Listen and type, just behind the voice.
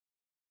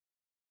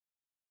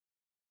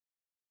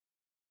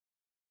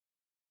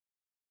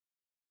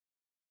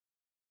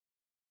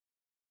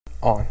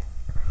On.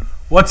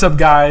 What's up,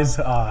 guys?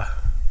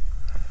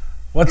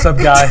 What's up,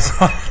 guys?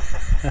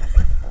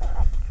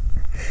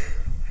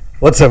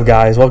 What's up,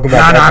 guys? Welcome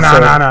back No,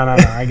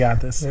 to I got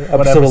this. What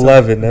episode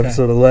 11. Okay.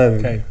 Episode 11.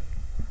 Okay.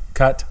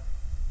 Cut.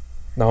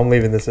 No, I'm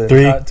leaving this in.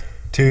 3, Cut.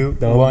 2,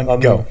 No, 1, I'm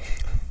go. leaving.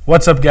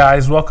 What's up,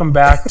 guys? Welcome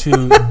back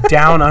to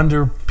Down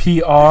Under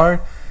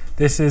PR.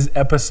 This is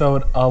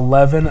episode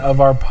 11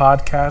 of our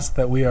podcast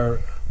that we are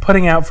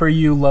putting out for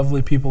you,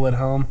 lovely people at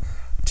home.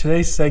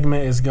 Today's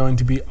segment is going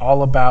to be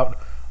all about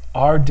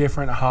our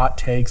different hot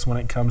takes when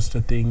it comes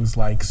to things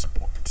like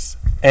sports.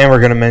 And we're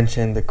going to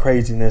mention the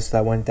craziness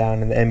that went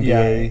down in the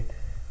NBA.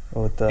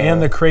 With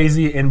And the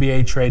crazy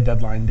NBA trade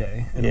deadline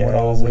day. And what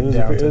all went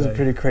down it was a today.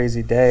 pretty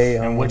crazy day.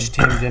 And which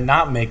team did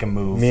not make a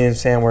move? Me and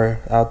Sam were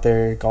out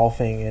there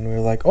golfing, and we were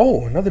like,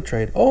 oh, another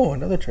trade. Oh,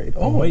 another trade.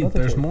 Oh, wait, another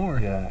there's trade. more.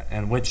 Yeah,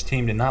 and which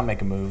team did not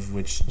make a move,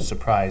 which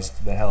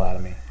surprised the hell out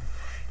of me.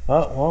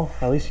 Oh, well,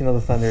 at least you know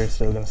the Thunder is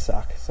still going to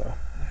suck. So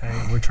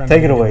Hey, we're trying take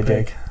to it get a away,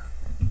 pick. Jake.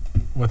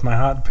 With my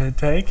hot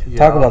take?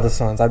 Talk about the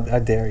Suns. I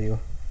dare you.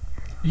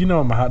 You know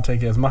what my hot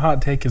take is. My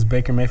hot take is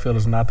Baker Mayfield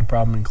is not the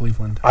problem in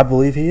Cleveland. I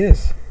believe he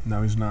is.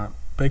 No, he's not.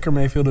 Baker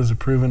Mayfield is a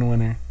proven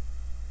winner.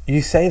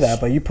 You say that,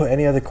 but you put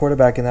any other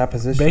quarterback in that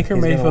position. Baker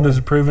he's gonna Mayfield is a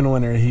win. proven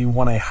winner. He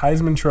won a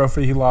Heisman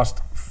Trophy. He lost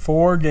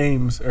 6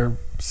 games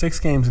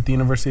at the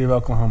University of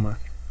Oklahoma.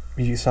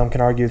 Some can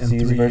argue it's in the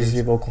 3 University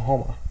years. of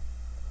Oklahoma.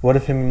 What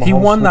if him and Mahomes He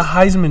won the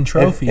switched- Heisman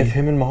Trophy. If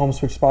him and Mahomes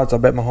switched spots, I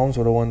bet Mahomes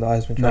would have won the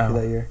Heisman Trophy No.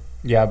 that year.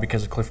 Yeah,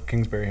 because of Cliff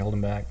Kingsbury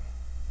holding back.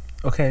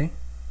 Okay.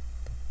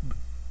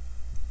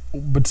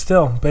 But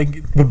still,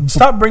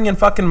 stop bringing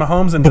fucking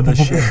Mahomes into this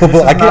shit.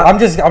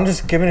 This is I'm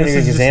just giving an this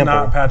is just example.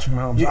 not Patrick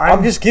Mahomes.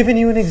 I'm just giving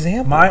you an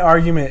example. My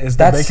argument is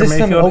that That Baker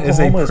system in Mayfield is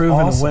a Oklahoma is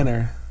proven awesome.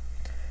 winner.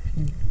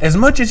 As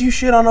much as you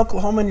shit on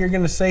Oklahoma and you're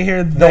going to say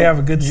here that they have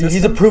a good system,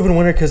 He's a proven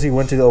winner because he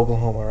went to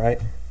Oklahoma,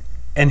 right?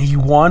 and he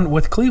won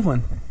with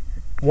Cleveland.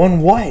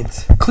 Won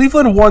what?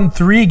 Cleveland won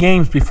 3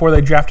 games before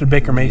they drafted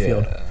Baker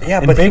Mayfield. Yeah,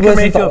 And but Baker he wasn't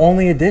Mayfield- the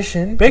only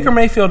addition. Baker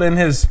Mayfield in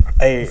his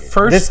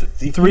first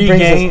he 3 brings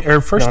game us- or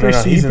first no, 3 no,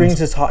 no. seasons He brings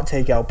his hot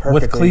take out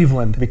perfectly with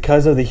Cleveland.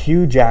 because of the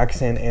Hugh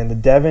Jackson and the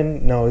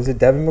Devin. No, is it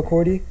Devin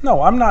McCourty?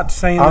 No, I'm not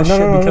saying Oh, this no,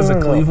 shit no, no, because no,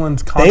 of no, no.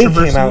 Cleveland's They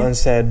controversy. came out and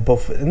said,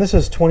 and this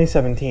was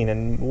 2017,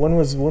 and when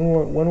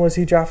was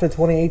he drafted?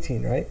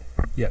 2018, right?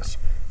 Yes.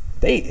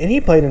 And he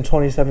played in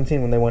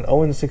 2017 when they went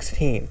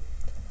 0-16.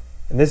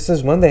 And this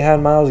is when they had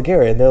Myles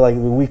Garrett. And they're like,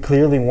 we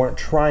clearly weren't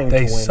trying to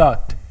They win.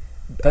 sucked.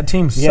 That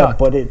team Yeah, sucked.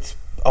 but it's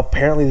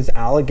apparently there's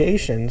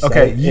allegations.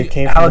 Okay, that it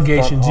came from the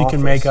allegations front you can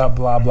office. make up,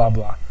 blah, blah,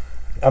 blah.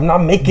 I'm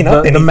not making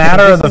up The anything.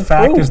 matter This of the is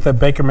fact proof. is that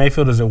Baker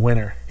Mayfield is a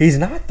winner. He's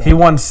not, though. He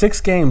won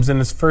 6 games in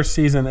his first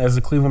season as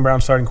the Cleveland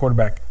Browns starting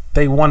quarterback.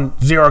 They won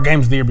 0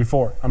 games the year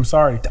before. I'm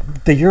sorry.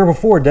 The year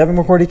before, Devin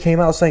McCourty came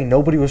out saying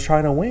nobody was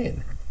trying to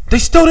win. They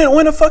still didn't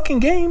win a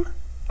fucking game.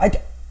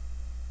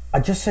 I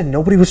just said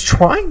nobody was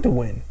trying to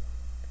win.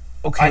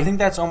 Okay. I think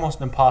that's almost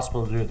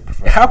impossible to do with the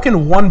professional. How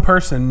can one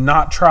person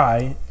not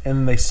try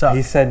and they suck?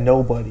 He said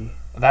nobody.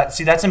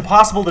 That's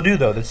impossible to do,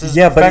 though. This is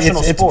Yeah, but professional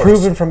it's sports.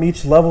 proven from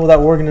each level of that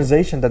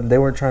organization that they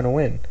weren't trying to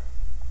win.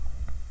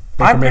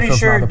 Baker I'm pretty Mayfield's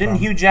sure, not the didn't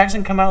problem. Hugh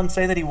Jackson come out and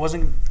say that he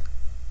wasn't...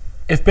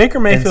 If Baker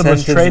Mayfield was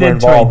Incentives were traded to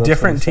involved, a that's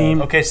different what he said.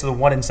 team, Okay, so the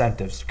what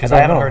incentives? Because I I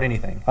don't haven't know. heard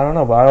anything. I don't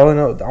know,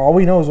 but all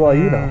we know is what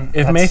you know. if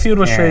That's- Mayfield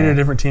was yeah. traded to a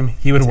different team,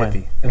 he would win.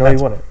 iffy. And No, he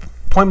that's wouldn't.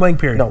 point blank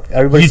period. No,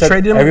 everybody you said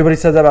traded him. everybody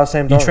said that about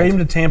Sam You Darnold. traded him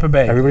to Tampa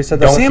Bay. Everybody said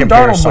that. Don't Sam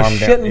compare Darnold was Sam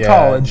shit in yeah,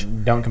 college,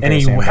 Don't compare and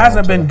he Sam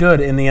hasn't Darnold been to- good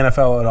in the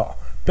NFL at all.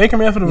 Baker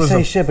Mayfield You was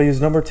say shit, but he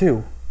was number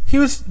 2.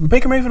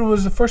 Baker Mayfield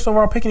was the first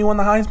overall pick, and he won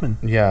the Heisman.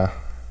 Yeah.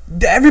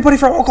 Everybody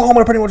from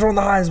Oklahoma pretty much won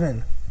the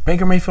Heisman.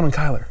 Baker Mayfield and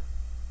Kyler,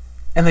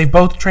 and they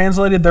both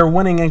translated their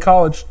winning in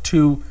college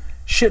to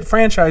shit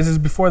franchises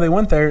before they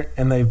went there,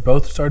 and they've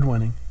both started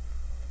winning.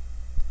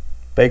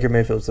 Baker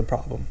Mayfield's the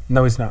problem.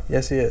 No, he's not.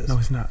 Yes, he is. No,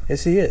 he's not.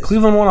 Yes, he is.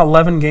 Cleveland won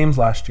 11 games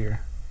last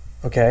year.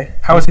 Okay.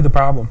 How is he the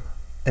problem?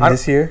 And I-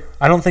 this year,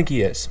 I don't think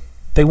he is.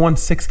 They won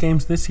 6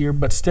 games this year,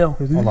 but still.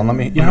 Hold on, let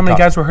me... You know how many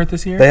guys were hurt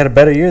this year? they had a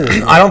better year this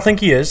year. I don't think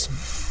he is.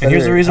 And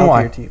here's the reason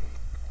why. Team.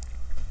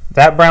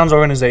 That Browns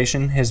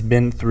organization has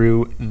been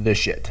through the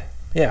shit.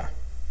 Yeah.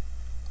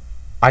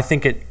 I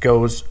think it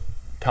goes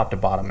top to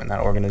bottom in that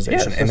organization,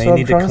 Yes, and that's they what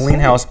need I'm to trying to clean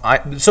say. house.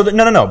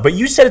 No. But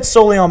you said it's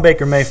solely on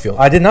Baker Mayfield.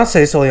 I did not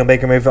say solely on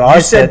Baker Mayfield. You I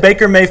said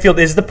Baker Mayfield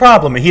is the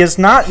problem. He is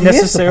not He is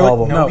the necessarily.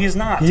 problem. No, No. he's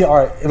not. All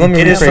right, let me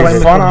It is the rephrase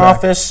it. front quarterback.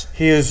 office.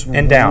 He is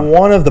and down.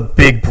 one of the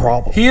big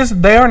problems.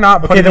 They are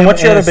not putting then him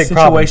what's your in a other big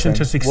problem, situation then?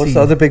 to succeed. What's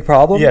the other big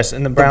problem? Yes,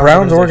 and the the Browns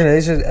Browns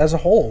organization. organization as a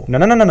whole.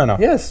 No.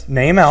 Yes.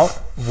 Name out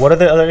what are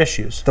the other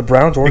issues. The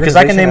Browns organization Because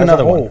I can name as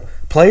another a whole. one.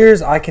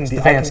 Players, I can...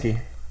 Stefanski.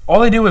 All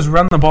they do is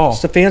run the ball.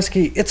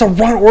 Stefanski, it's a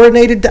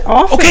run-oriented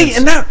offense. Okay,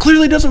 and that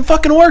clearly doesn't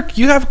fucking work.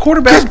 You have a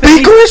quarterback.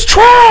 Baker is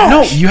trash.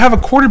 No, you have a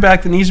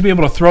quarterback that needs to be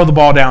able to throw the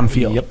ball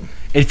downfield. Yep.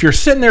 If you're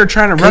sitting there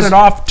trying to run it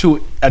off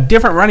to a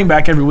different running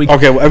back every week,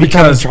 Okay, well, every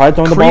time he because tried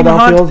throwing the ball Kareem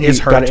Hunt downfield, he is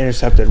got hurt. it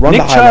intercepted. Run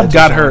Nick the Chubb highlights.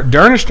 got Hassan. hurt.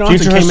 Darnell Johnson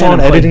Future came in Hassan and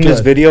played editing this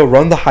good. video.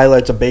 Run the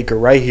highlights of Baker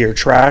right here.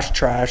 Trash,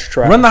 trash,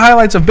 trash. Run the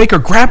highlights of Baker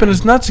grabbing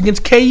his nuts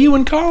against KU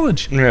in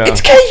college. Yeah.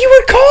 It's KU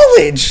in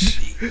college.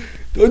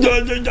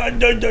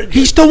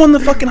 He still won the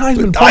fucking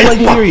Heisman. Point blank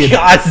period.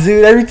 God,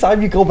 dude! Every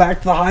time you go back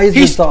to the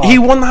Heisman stuff, He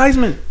won the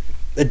Heisman.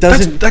 it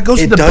doesn't. that goes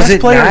to it the best doesn't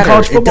player in matter.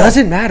 college It football.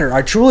 doesn't matter.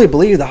 I truly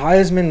believe the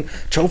Heisman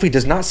Trophy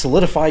does not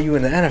solidify you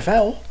in the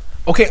NFL.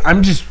 Okay,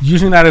 I'm just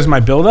using that as my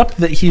build-up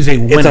that he's a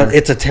winner.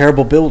 It's a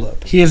terrible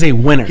buildup. He is a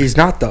winner. He's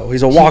not though.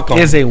 He's a walk-on.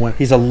 is a winner.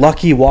 He's a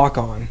lucky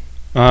walk-on.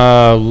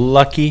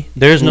 Lucky.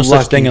 There's no such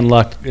Lucky. thing in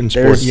luck in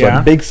sports. There's Yeah.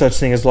 a big such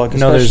thing as luck.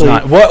 No, there's especially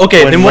not. Well,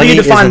 okay, when then what do you money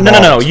is define? No.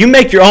 involved. You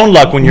make your own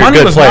luck when you're Money a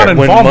good was not player. When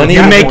involved. money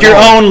You is make your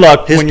involved. own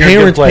luck His when you're a good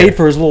parents player. paid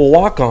for his little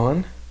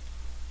walk-on.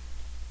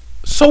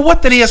 So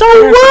what did he have? So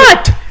parents to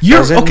what? pay? You're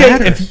Doesn't okay.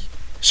 matter. If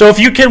So if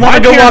your kid my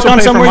wanted to go parents walk will on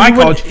pay for somewhere, my you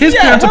would. college, his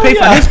parents will pay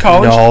for his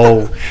college.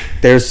 No,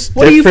 there's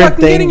What are you different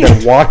fucking thing getting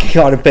than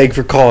walking on and paying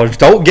for college.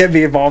 Don't get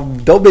me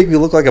involved. Don't make me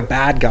look like a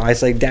bad guy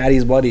saying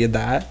daddy's money and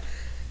that.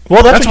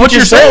 Well, That's what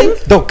you're saying.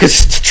 No,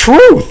 because it's the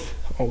truth.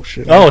 Oh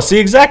shit. Oh, see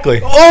exactly.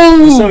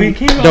 Oh, So he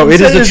came on No, and it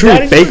said is the his truth.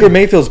 daddy's Baker money.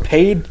 Mayfield's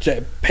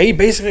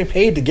basically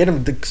paid to get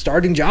him the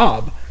starting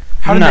job.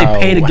 how did they No.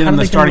 pay to How get him did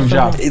the they starting get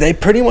him the job? They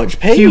pretty much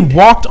paid. He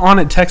walked on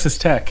at Texas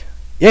Tech.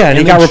 Yeah, and he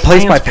and got then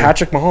replaced by transferred.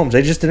 Patrick Mahomes.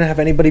 They just didn't have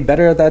anybody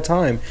better at that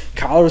time.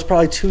 Kyler was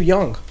probably too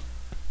young.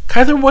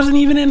 Kyler wasn't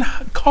even in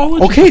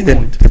college. Okay, at this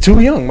then point. too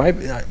young. My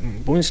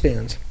point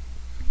stands.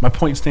 My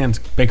point stands.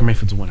 Baker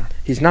Mayfield's a winner.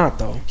 He's not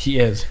though. He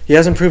is. He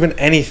hasn't proven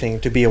anything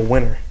to be a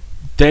winner.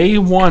 They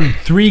won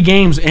 3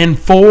 games in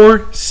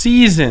 4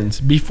 seasons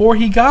before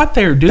he got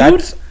there, dude.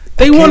 That's-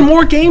 they okay, won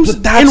more games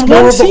But that's in more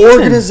one of the season.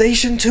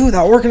 organization too.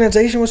 That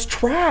organization was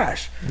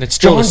trash. It's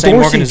still John the same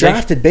Dorsey organization.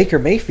 drafted Baker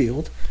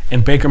Mayfield.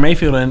 And Baker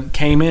Mayfield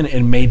came in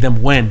and made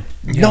them win.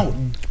 No,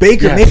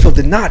 Baker Yes. Mayfield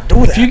did not do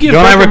that. If you give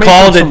Don't I Baker recall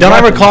Mayfield that? some Don't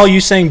I weapons- recall you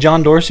saying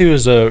John Dorsey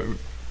was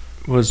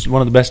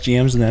one of the best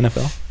GMs in the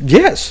NFL?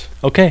 Yes.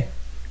 Okay,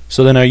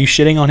 so then are you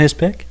shitting on his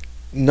pick?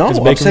 No, Is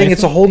I'm Baker saying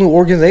it's a Mayfield? whole new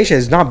organization.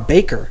 It's not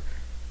Baker.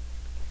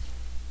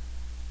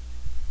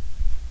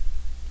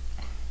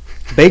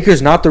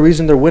 Baker's not the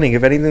reason they're winning.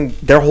 If anything,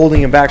 they're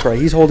holding him back right.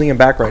 He's holding him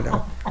back right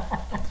now.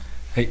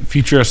 Hey,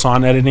 future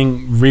Hassan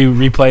editing,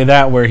 replay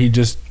that where he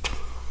just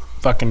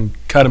fucking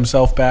cut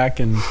himself back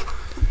and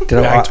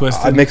back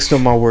twisted. I mixed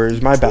up my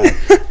words. My bad.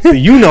 But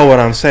you know what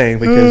I'm saying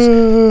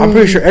because I'm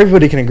pretty sure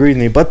everybody can agree with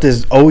me. But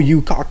this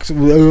OU Cox,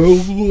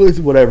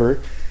 whatever.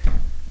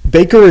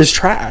 Baker is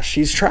trash.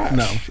 He's trash.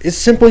 No. It's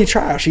simply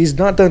trash. He's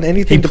not done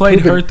anything. he to played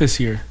prove it. hurt this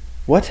year.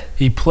 What?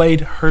 He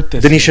played hurt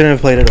this Then he year. shouldn't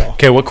have played at all.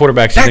 Okay, what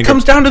quarterbacks do you That think?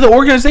 comes down to the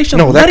organization.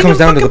 No, that letting comes him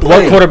down to fucking the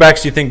play. what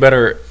quarterbacks do you think that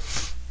are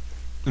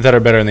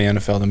better in the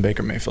NFL than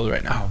Baker Mayfield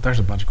right now? Oh, there's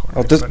a bunch of quarterbacks.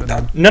 Oh, this, better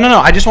than him. No.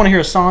 I just want to hear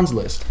Hassan's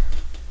list.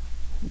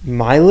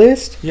 my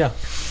list? Yeah.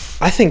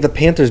 I think the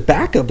Panthers'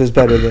 backup is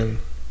better than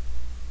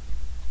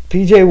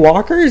PJ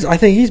Walker's. I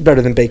think he's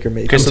better than Baker Okay,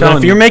 Mayfield. so telling then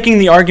if you. you're making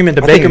the argument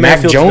that I Baker think Mac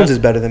Mayfield Jones is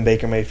better than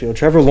Baker Mayfield.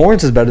 Trevor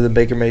Lawrence is better than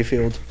Baker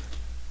Mayfield.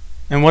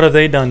 and what have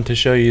they done to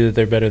show you that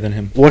they're better than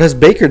him? What has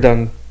Baker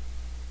done?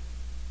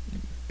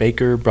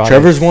 Baker brought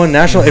Trevor's won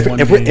national. One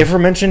If game. we're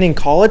mentioning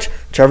college,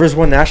 Trevor's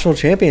won national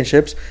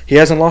championships. He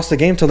hasn't lost a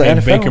game till the And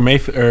NFL. Baker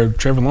Mayfield or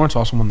Trevor Lawrence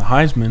also won the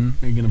Heisman.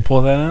 Are you gonna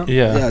pull that out?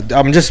 Yeah. Yeah,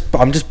 I'm just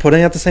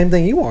putting out the same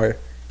thing you are.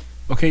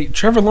 Okay,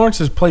 Trevor Lawrence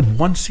has played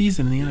 1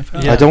 season in the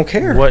NFL. I don't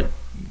care. What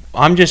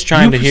I'm just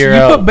trying You- to hear you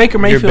out put Baker your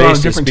Mayfield on a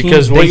basis, different team,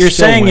 because what they you're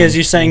still saying win. is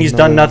you're saying he's No.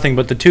 done nothing,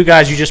 but the two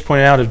guys you just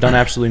pointed out have done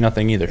absolutely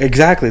nothing either.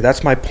 Exactly.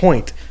 That's my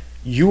point.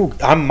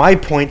 My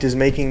point is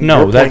making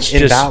No, your that's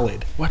point just-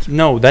 invalid.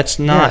 No, that's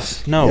not.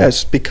 Yes. No.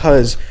 Yes,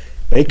 because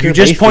Baker You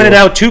just Mayfield pointed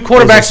out two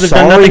quarterbacks that is a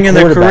have done nothing solid in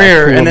their quarterback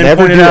career, who and will then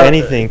never pointed do out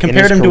anything in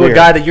compared his him to a career.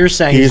 guy that you're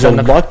saying He's a done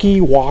nothing.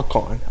 lucky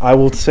walk-on. I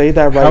will say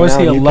that right now. How is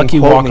he a You can lucky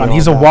quote walk me on?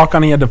 He's a that. walk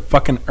on. He had to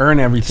fucking earn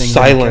everything.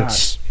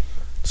 Silence.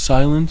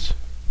 Silence.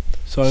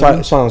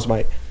 Silence,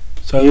 Mike.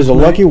 He is a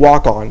lucky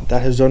walk-on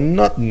that has done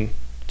nothing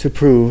to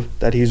prove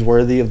that he's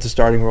worthy of the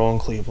starting role in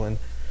Cleveland.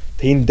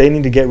 They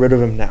need to get rid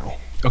of him now.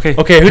 Okay.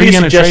 Okay, who do you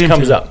gonna suggest trade him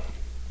comes to? up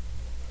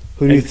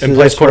Who do you and plays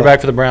suggest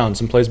quarterback for the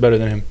Browns and plays better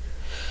than him?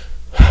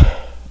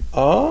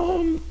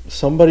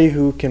 Somebody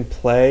who can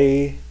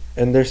play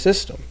in their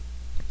system.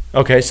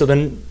 Okay, so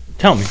then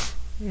tell me.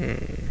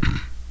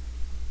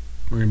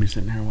 We're gonna be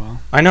sitting here a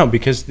while. I know,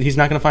 because he's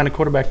not going to find a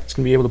quarterback that's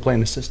going to be able to play in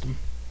the system.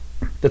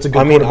 That's a good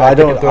I mean, quarterback.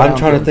 that can throw I'm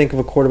trying to downfield. think of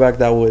a quarterback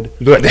that would.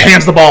 That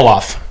hands the ball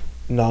off.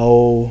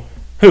 No,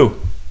 Who?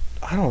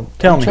 I don't.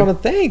 Tell I'm me. trying to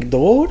think,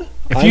 dude.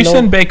 If I you know-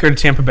 send Baker to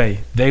Tampa Bay,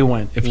 they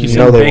win. If you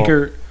No, send they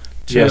Baker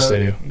to Yes,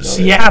 they do.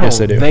 Seattle, Yes,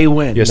 they do. they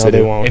win. Yes, no, they they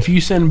do. won't. If you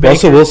send Baker,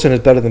 Russell Wilson is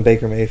better than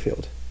Baker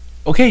Mayfield.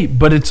 okay,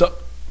 but it's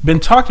been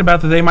talked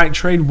about that they might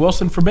trade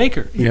Wilson for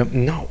Baker. Yep.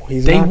 No,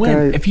 he's They not win.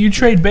 gonna. If you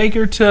trade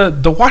Baker to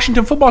the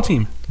Washington football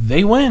team,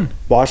 they win.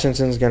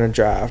 Washington's gonna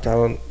draft, I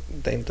don't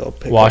think they'll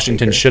pick. up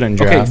Washington Baker. shouldn't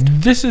draft. Okay,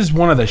 this is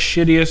one of the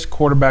shittiest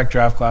quarterback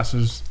draft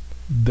classes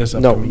this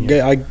No, upcoming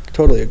year. I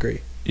totally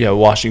agree. Yeah,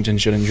 Washington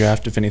shouldn't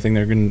draft. If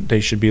anything, they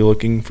should be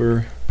looking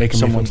for Baker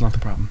someone. Mayfield's not the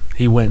problem.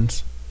 He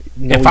wins.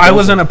 No, If he I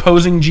was doesn't. an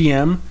opposing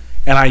GM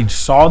and I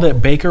saw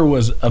that Baker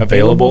was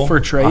available for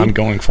trade, I'm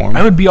going for him.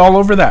 I would be all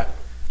over that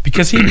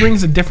because he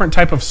brings a different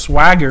type of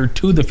swagger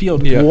to the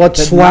field. Yeah. What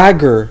That-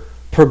 swagger?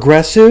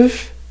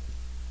 Progressive?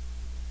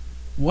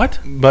 What?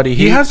 But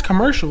He has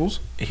commercials.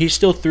 he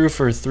still threw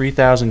for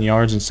 3,000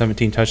 yards and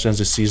 17 touchdowns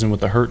this season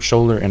with a hurt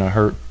shoulder and a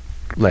hurt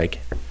leg.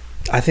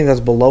 I think that's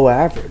below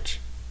average.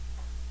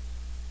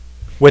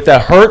 With a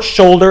hurt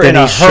shoulder Then and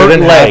he a hurt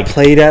shouldn't leg. have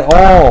played at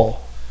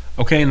all.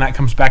 Okay, and that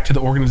comes back to the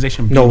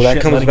organization. No, being that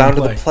shit, comes letting down him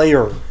to play. the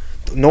player.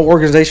 No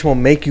organization will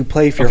make you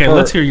play if you're Okay, hurt.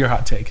 let's hear your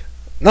hot take.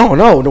 No, we're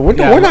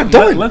not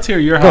done. Let's hear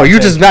your hot No, take.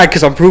 you're just mad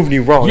because I'm proving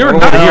you wrong. You're I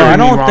don't not wanna hear hearing it.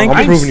 me I don't wrong. think-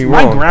 I'm proving you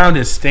my wrong. ground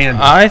is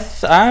standing.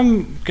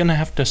 I'm going to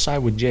have to side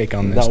with Jake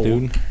on this, No.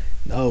 dude.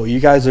 No, you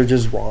guys are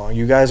just wrong.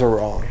 You guys are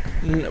wrong.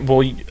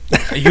 Well, you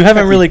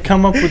haven't really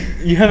come up with...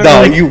 You haven't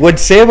No, really... when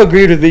Sam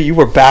agreed with me, you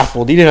were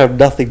baffled. You didn't have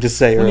nothing to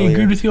say Well, he earlier.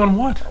 agreed with you on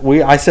what?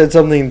 I said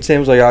something, and Sam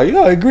was like, "Oh, yeah,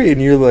 I agree,"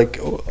 and you're like,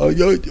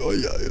 yeah.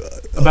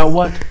 About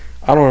what?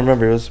 I don't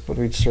remember. It was when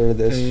we started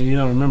this. You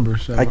don't remember,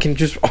 so I can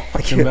just. Oh, I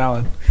it's can't.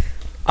 invalid.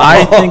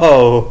 I think...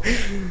 Oh.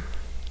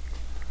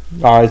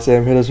 All right,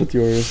 Sam, hit us with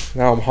yours.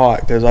 Now I'm hot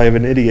because I have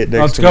an idiot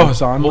next Let's to go, me.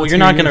 Hassan. Well, Let's you're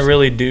hear not going to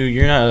yours.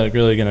 you're not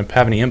really going to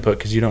have any input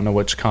because you don't know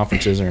which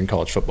conferences are in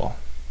college football.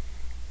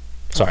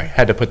 Sorry,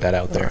 had to put that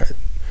out there.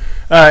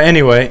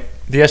 Anyway,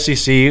 the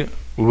SEC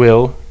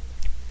will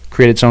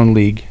create its own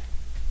league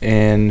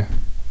and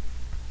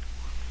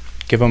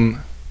give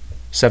them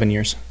 7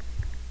 years.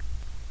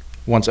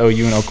 Once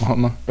OU and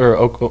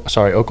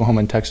Oklahoma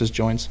and Texas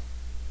joins.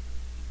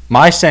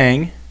 My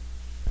saying,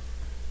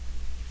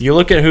 you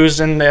look at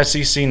who's in the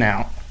SEC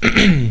now.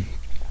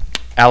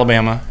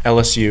 Alabama,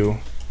 LSU,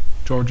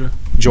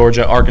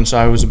 Georgia,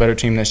 Arkansas, who's a better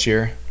team this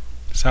year.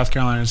 South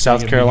Carolina.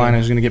 South Carolina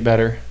is going to get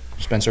better.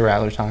 Spencer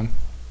Rattler time.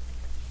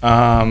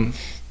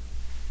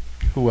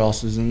 Who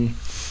else is in?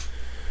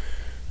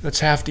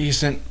 That's half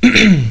decent.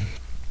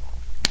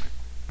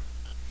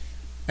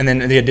 And then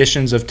the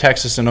additions of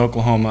Texas and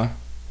Oklahoma.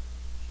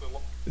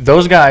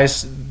 Those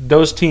guys,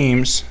 those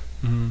teams,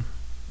 Mhm.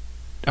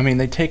 I mean,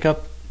 they take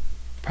up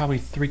probably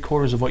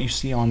 3/4 of what you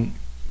see on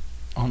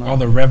All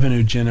the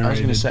revenue generated. I was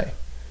going to say.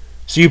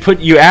 So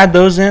you add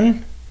those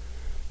in.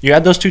 You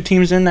add those two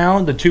teams in now,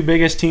 the two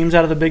biggest teams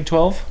out of the Big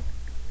 12.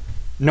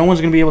 No one's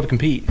going to be able to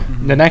compete.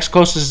 Mhm. The next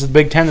closest is the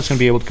Big 10 that's going to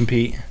be able to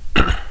compete.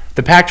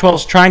 The Pac-12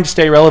 is trying to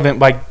stay relevant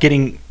by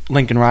getting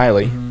Lincoln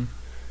Riley. Mhm.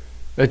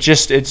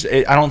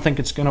 I don't think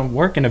it's going to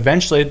work, and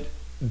eventually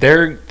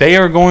they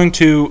are going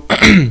to.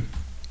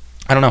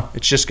 I don't know.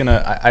 It's just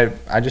gonna.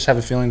 I just have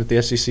a feeling that the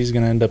SEC is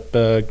going to end up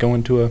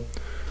going to a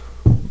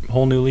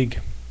whole new league.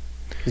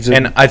 Is it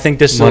And I think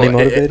this money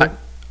motivated?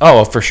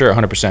 For sure,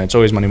 100%. It's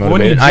always money When you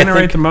motivated.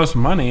 generate the most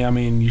money, I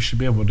mean, you should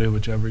be able to do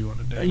whichever you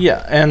want to do.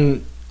 Yeah,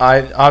 and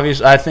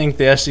I think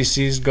the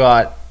SEC's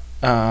got,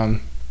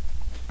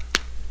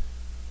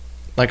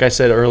 like I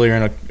said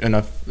earlier in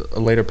a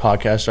later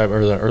podcast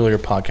or the earlier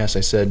podcast,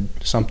 I said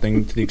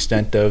something to the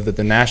extent of that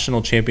the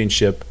national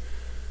championship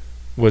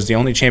was the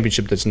only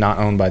championship that's not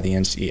owned by the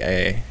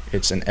NCAA.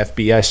 It's an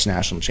FBS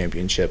national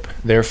championship.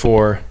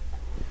 Therefore,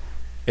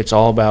 it's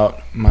all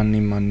about money.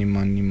 I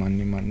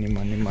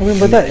mean,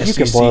 but that you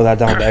can boil that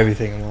down to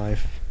everything in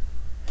life.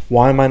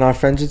 Why am I not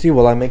friends with you?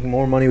 Well, I make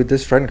more money with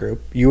this friend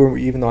group.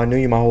 Even though I knew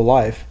you my whole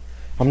life.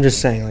 I'm just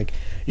saying, like,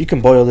 you can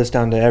boil this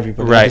down to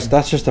everybody. Right.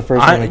 That's just the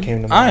first thing that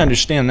came to mind. I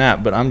understand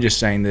that, but I'm just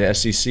saying the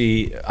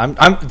SEC.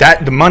 That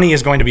the money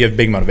is going to be a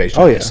big motivation.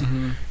 Oh, for yeah. this.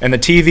 And the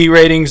TV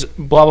ratings,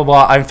 blah blah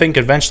blah. I think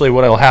eventually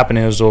what will happen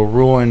is it'll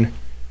ruin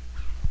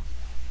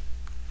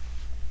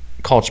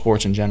college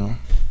sports in general.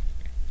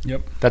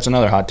 Yep. That's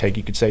another hot take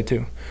you could say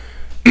too.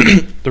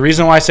 The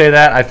reason why I say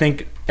that, I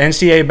think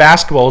NCAA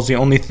basketball is the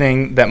only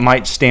thing that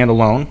might stand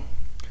alone.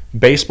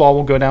 Baseball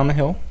will go down the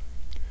hill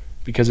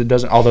because it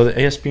doesn't. Although the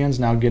ESPN's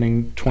now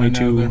getting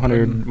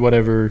 2,200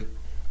 whatever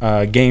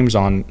games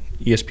on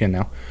ESPN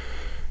now.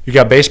 You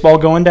got baseball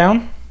going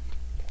down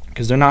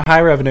because they're not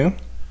high revenue.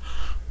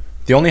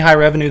 The only high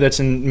revenue that's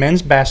in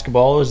men's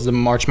basketball is the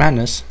March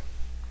Madness,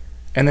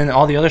 and then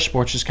all the other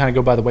sports just kind of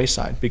go by the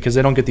wayside because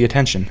they don't get the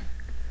attention.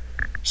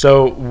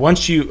 So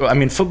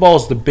football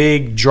is the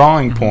big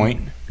drawing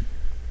point,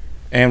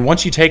 and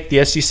once you take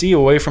the SEC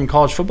away from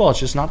college football, it's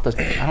just not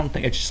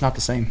it's just not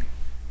the same.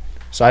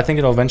 So I think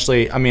it'll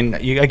eventually. I mean,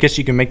 I guess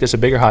you can make this a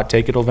bigger hot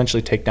take. It'll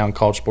eventually take down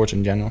college sports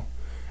in general,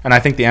 and I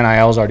think the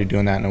NIL is already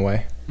doing that in a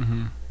way,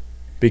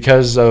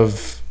 because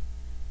of,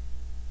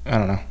 I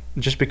don't know,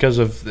 just because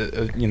of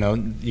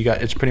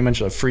it's pretty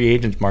much a free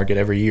agent market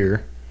every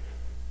year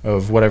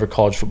of whatever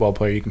college football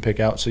player you can pick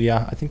out. So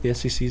yeah, I think the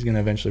SEC is going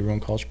to eventually ruin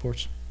college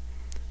sports.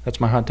 That's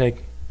my hot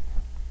take.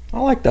 I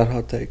like that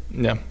hot take.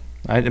 Yeah,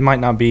 it might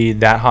not be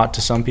that hot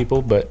to some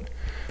people, but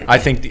I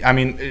think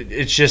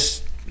it's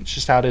just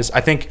how it is.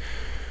 I think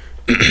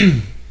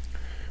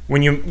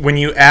when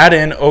you add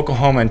in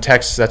Oklahoma and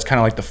Texas, that's kind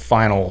of like the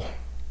final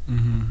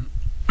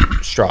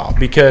straw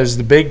because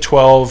the Big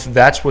 12,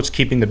 that's what's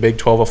keeping the Big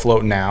 12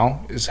 afloat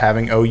now, is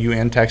having OU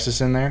and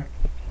Texas in there.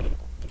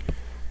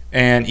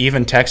 And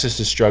even Texas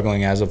is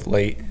struggling as of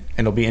late.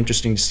 And it'll be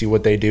interesting to see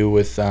what they do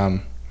with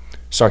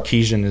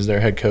Sarkisian as their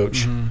head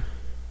coach. Mm-hmm.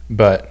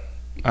 But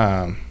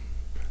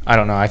I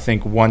don't know. I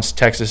think once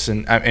Texas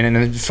and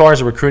as far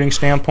as a recruiting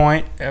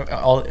standpoint,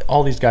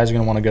 all these guys are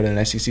going to want to go to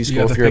an SEC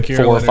school if you're a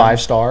 4 or 5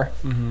 star.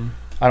 Mm-hmm.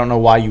 I don't know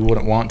why you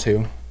wouldn't want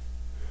to.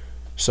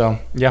 So,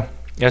 yeah,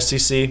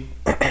 SEC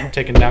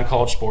taking down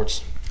college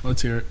sports.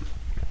 Let's hear it.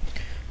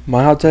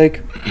 My hot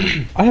take?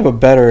 I have a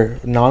better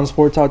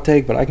non-sports hot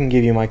take, but I can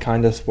give you my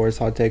kind of sports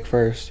hot take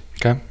first.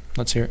 Okay,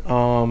 let's hear it.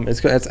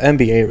 It's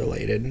NBA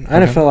related.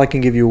 NFL, I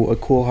can give you a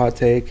cool hot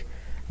take.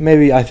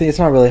 Maybe I think it's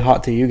not really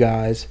hot to you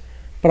guys,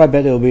 but I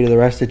bet it'll be to the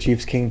rest of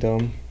Chiefs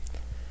Kingdom.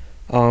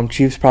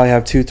 Chiefs probably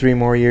have 2-3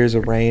 more years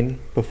of reign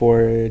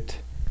before it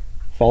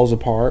falls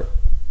apart,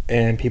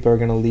 and people are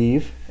gonna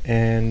leave,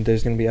 and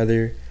there's gonna be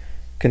other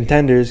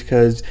contenders.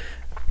 Because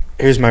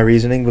here's my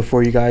reasoning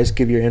before you guys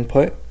give your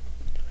input.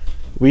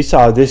 We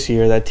saw this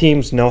year that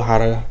teams know how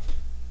to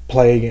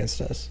play against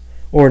us,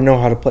 or know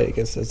how to play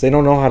against us. They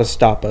don't know how to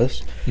stop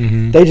us.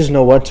 Mm-hmm. They just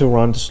know what to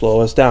run to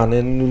slow us down,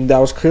 and that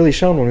was clearly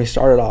shown when we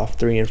started off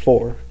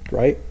 3-4,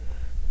 right?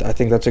 I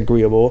think that's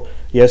agreeable.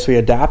 Yes, we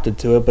adapted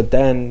to it, but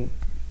then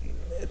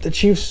the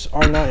Chiefs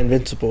are not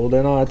invincible.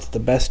 They're not the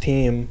best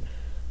team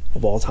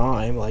of all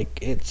time.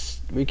 Like,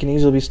 we can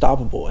easily be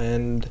stoppable,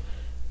 and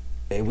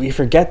we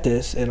forget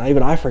this, and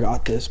even I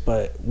forgot this,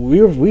 but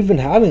we've been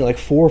having like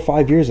 4 or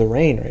 5 years of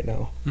reign right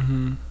now.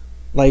 Mm-hmm.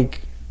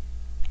 Like,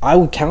 I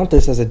would count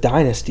this as a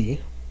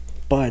dynasty,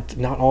 but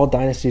not all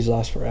dynasties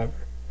last forever.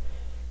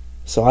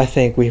 So I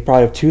think we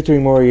probably have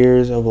 2-3 more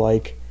years of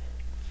like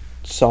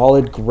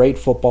solid, great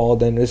football.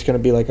 Then it's going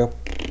to be like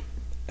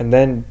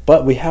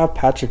but we have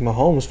Patrick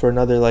Mahomes for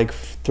another like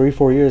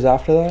 3-4 years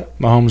after that.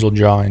 Mahomes will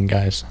draw in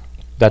guys.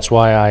 That's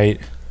why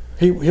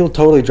he'll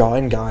totally draw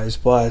in guys,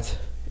 but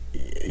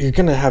you're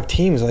going to have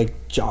teams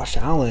like Josh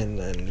Allen.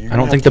 And I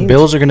don't think the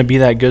Bills are going to be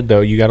that good,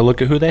 though. You got to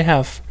look at who they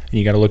have, and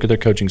you got to look at their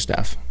coaching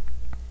staff.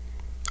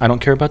 I don't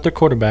care about their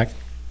quarterback.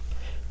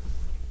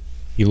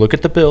 You look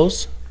at the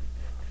Bills.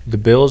 The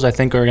Bills, I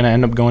think, are going to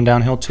end up going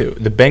downhill, too.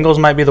 The Bengals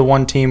might be the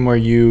one team where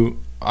you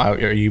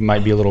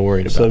might be a little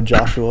worried about. So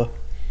Joshua.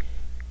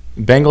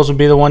 Bengals would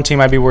be the one team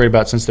I'd be worried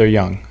about since they're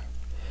young.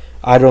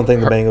 I don't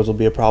think the Bengals will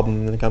be a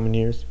problem in the coming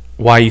years.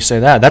 Why you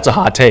say that? That's a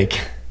hot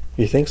take.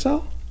 You think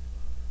so?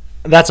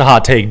 That's a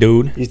hot take,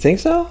 dude. You think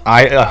so?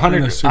 I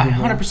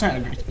 100%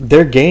 agree.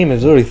 Their game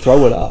is literally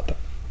throw it up.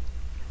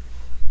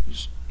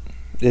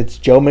 It's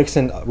Joe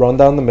Mixon run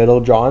down the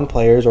middle, drawing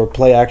players, or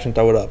play action,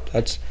 throw it up.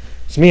 It's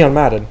me on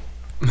Madden.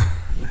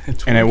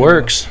 And it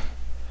works.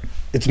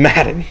 It's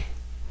Madden.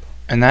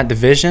 And that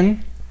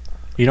division,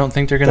 you don't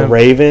think they're going to... The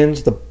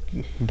Ravens, the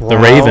Browns. The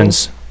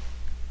Ravens.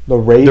 The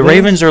Ravens? The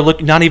Ravens are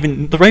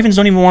The Ravens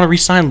don't even want to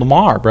re-sign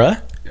Lamar,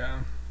 bruh. Yeah.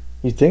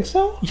 You think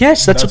so?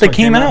 Yes, that's what they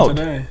came out.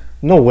 Today.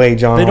 No way,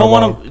 John. They don't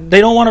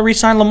want to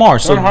re-sign Lamar,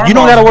 so John you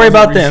don't got to worry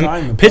about doesn't them.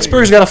 re-sign the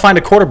Pittsburgh's players. got to find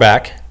a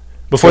quarterback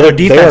before their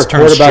defense they're a turns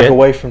quarterback shit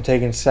away from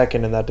taking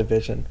second in that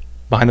division.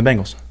 behind the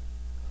Bengals.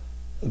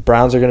 The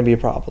Browns are going to be a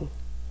problem.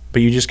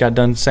 But you just got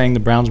done saying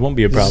the Browns won't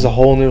be a problem. This is a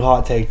whole new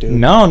hot take, dude.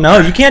 No,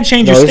 you can't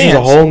change your this stance. Is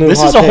a whole new this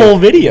hot is a take. whole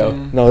video.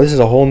 No, this is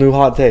a whole new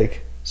hot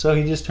take. So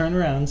he just turned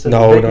around and said,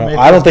 No.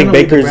 I don't think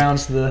Baker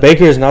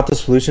is not the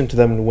solution to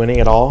them winning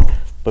at all,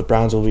 but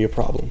Browns will be a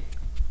problem.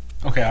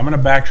 Okay, I'm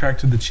going to backtrack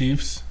to the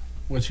Chiefs,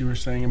 what you were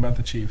saying about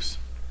the Chiefs.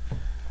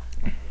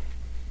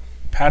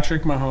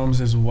 Patrick Mahomes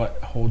is what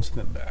holds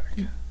them back.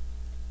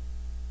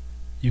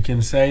 You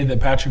can say that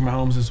Patrick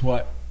Mahomes is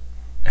what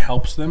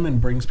helps them and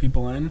brings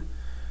people in,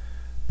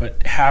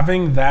 but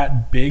having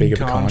that big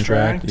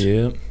contract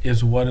yep.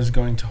 is what is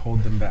going to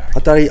hold them back.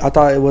 I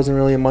thought it wasn't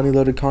really a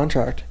money-loaded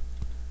contract.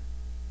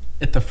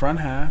 At the front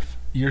half,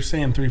 you're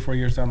saying 3-4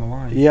 years down the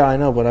line. Yeah, I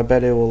know, but I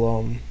bet it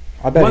will.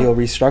 I bet he'll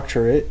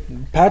restructure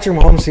it. Patrick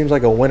Mahomes seems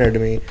like a winner to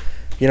me.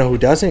 You know who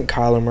doesn't?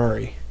 Kyler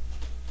Murray.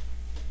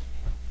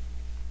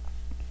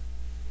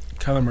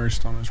 Kyler Murray's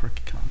still on his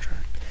rookie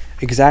contract.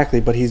 Exactly,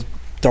 but he's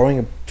throwing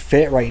a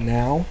fit right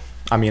now.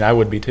 I mean, I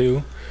would be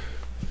too.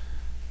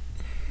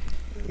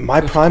 My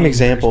prime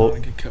example,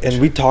 and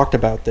we talked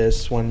about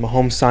this when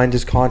Mahomes signed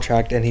his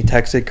contract and he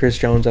texted Chris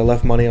Jones, "I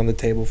left money on the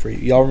table for you."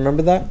 Y'all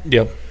remember that?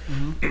 Yep.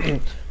 Mm-hmm.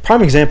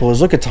 Prime example is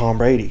look at Tom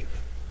Brady.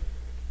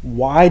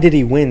 Why did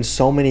he win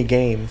so many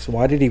games?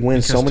 Why did he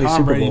win so many Tom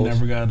Super Brady Bowls?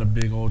 never got a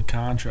big old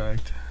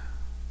contract.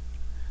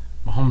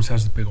 Mahomes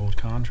has the big old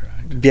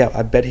contract. Yeah,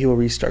 I bet he will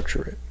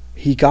restructure it.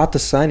 He got the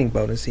signing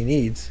bonus he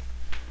needs.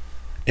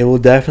 It will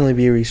definitely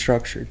be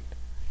restructured.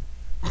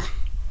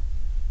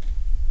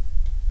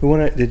 Who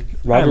won it? Did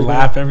Robert I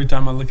laugh every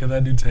time I look at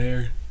that dude's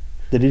hair.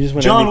 Did he just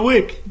win? John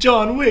Wick.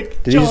 John Wick.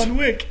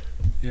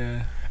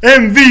 Yeah.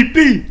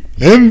 MVP.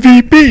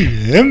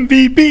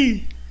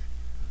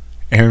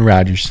 Aaron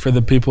Rodgers. For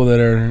the people that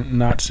are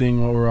not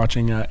seeing what we're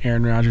watching,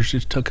 Aaron Rodgers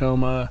just took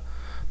home the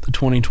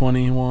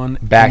 2021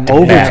 Back to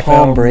Over back.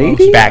 Tom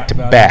Brady? Back to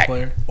back.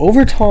 player.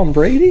 Over Tom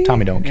Brady?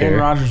 Tommy don't care. Aaron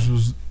Rodgers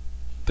was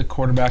the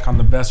quarterback on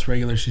the best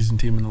regular season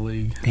team in the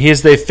league. He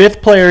is the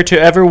 5th player to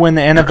ever win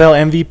the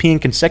NFL MVP in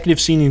consecutive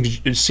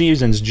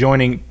seasons,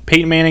 joining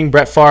Peyton Manning,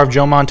 Brett Favre,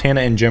 Joe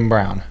Montana, and Jim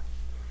Brown.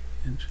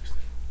 Interesting.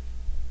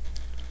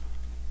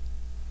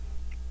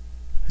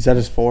 Is that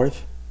his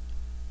 4th?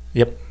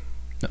 Yep.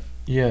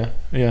 Yeah.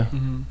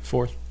 Mm-hmm.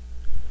 4th.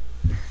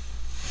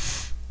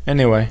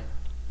 Anyway,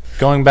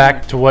 going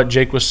back to what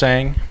Jake was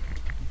saying,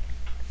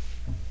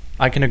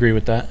 I can agree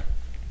with that.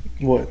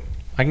 What?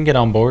 I can get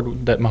on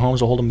board that Mahomes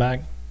will hold him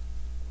back.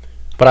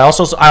 But I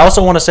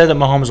also want to say that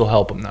Mahomes will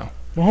help him, though.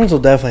 Mahomes will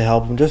definitely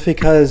help him just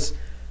because,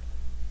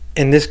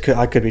 and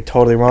I could be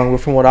totally wrong,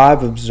 but from what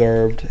I've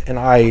observed, and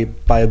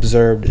by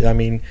observed, I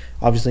mean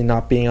obviously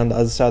not being on the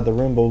other side of the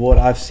room, but what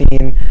I've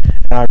seen,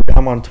 and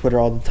I'm on Twitter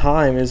all the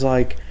time, is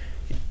like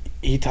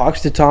he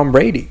talks to Tom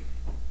Brady.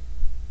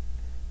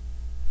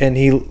 And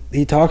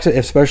he talks,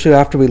 especially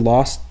after we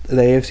lost the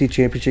AFC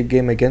Championship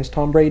game against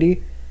Tom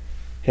Brady,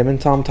 him and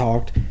Tom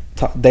talked.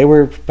 They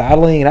were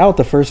battling it out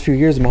the first few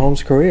years of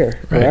Mahomes' career,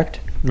 correct?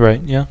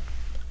 Right, yeah.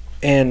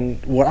 And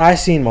what I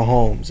see in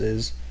Mahomes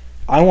is,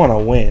 I want to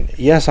win.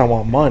 Yes, I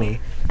want money.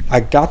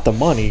 I got the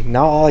money.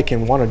 Now all I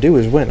can want to do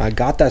is win. I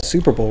got that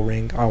Super Bowl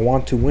ring. I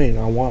want to win.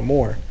 I want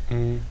more.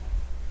 Mm-hmm.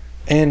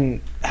 And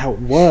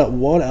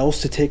what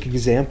else to take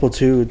example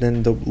to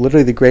than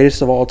literally the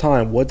greatest of all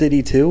time? What did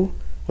he do?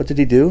 What did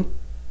he do?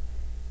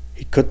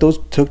 He took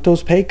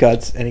those pay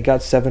cuts and he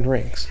got 7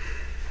 rings.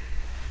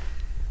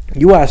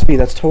 You ask me,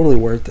 that's totally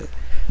worth it.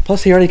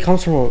 Plus, he already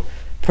comes from a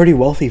pretty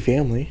wealthy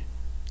family.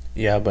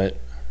 Yeah, but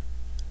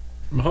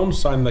Mahomes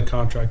signed the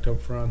contract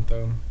up front,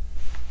 though.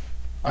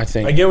 I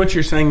think I get what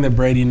you're saying that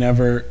Brady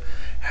never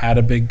had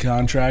a big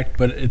contract,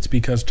 but it's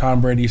because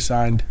Tom Brady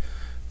signed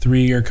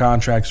 3-year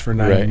contracts for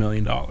 $90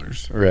 million.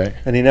 Right.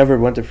 And he never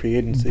went to free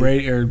agency.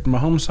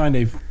 Mahomes signed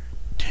a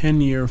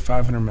 10-year,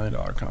 $500 million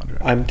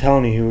contract. I'm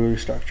telling you, he will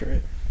restructure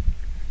it.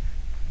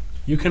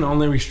 You can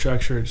only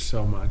restructure it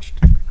so much.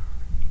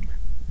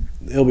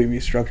 It'll be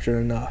restructured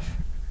enough.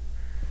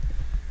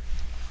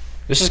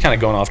 This is kind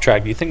of going off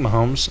track. Do you think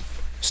Mahomes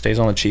stays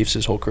on the Chiefs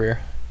his whole career?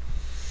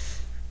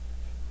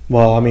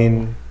 Well, I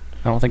mean,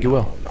 I don't think he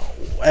will. No.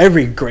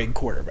 Every great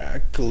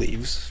quarterback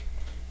leaves.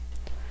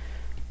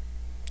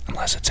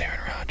 Unless it's Aaron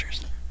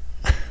Rodgers.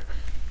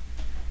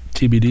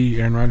 TBD,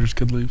 Aaron Rodgers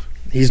could leave.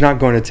 He's not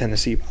going to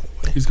Tennessee, by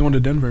the way. He's going to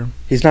Denver.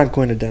 He's not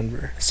going to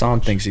Denver.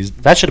 Son thinks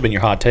that should have been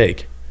your hot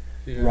take.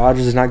 Yeah.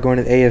 Rodgers is not going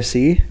to the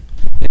AFC?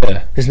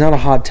 Yeah. It's not a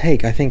hot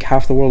take. I think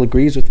half the world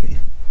agrees with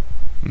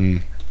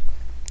me.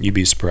 You'd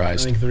be I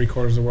surprised. think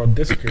 3/4 of the world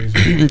disagrees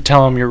with you.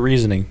 Tell him your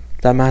reasoning.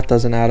 That math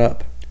doesn't add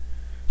up.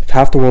 If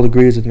half the world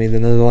agrees with me,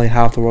 then there's only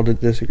half the world that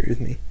disagrees with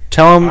me.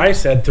 Tell him. I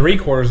said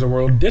 3/4 of the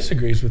world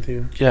disagrees with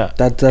you. Yeah.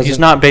 That doesn't. He's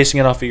not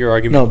basing it off of your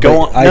argument. No,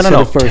 Go but on. I No. said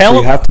it first, Tell so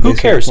him. you have to Who base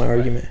it cares? off my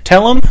argument.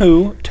 Tell him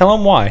who. Tell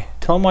him why.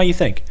 Tell him why you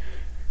think.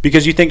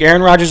 Because you think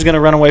Aaron Rodgers is going to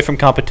run away from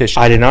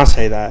competition. I did not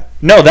say that.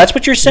 No, that's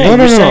what you're saying.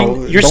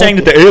 No. You're saying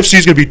that the AFC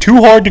is going to be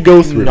too hard to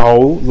go through.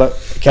 No.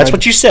 That's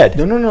what you said.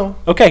 No.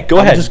 Okay, go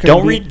ahead.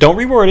 Don't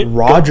reword it.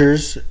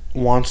 Rodgers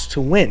wants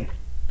to win.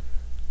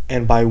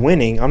 And by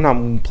winning, I'm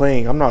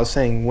not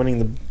saying winning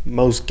the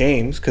most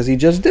games, because he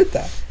just did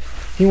that.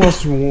 He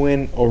wants to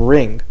win a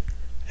ring.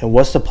 And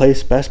what's the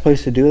best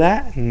place to do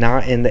that?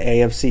 Not in the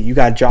AFC. You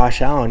got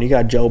Josh Allen, you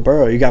got Joe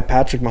Burrow, you got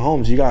Patrick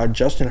Mahomes, you got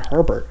Justin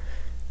Herbert.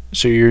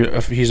 So you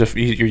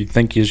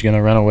think he's going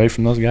to run away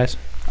from those guys?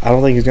 I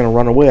don't think he's going to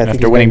run away. I think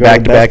After he's winning gonna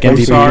go to the back-to-back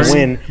best place MVPs? to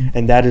win,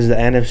 and that is the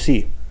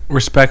NFC.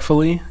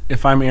 Respectfully,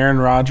 if I'm Aaron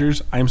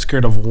Rodgers, I'm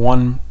scared of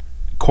one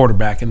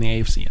quarterback in the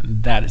AFC,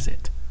 and that is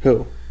it.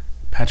 Who?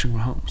 Patrick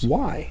Mahomes.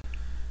 Why?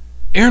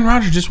 Aaron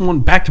Rodgers just won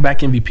back-to-back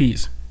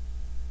MVPs.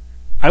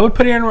 I would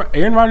put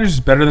Aaron Rodgers is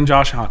better than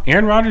Josh Allen.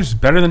 Aaron Rodgers is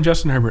better than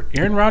Justin Herbert.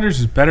 Aaron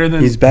Rodgers is better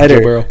than He's Joe better,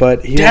 Burrow.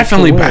 but he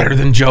definitely wants to win. better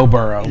than Joe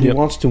Burrow. He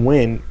wants to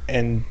win,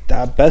 and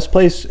that best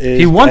place is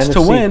He wants to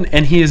NFC. win,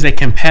 and he is a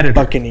competitor.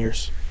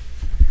 Buccaneers.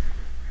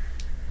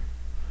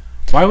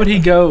 Why would he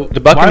go?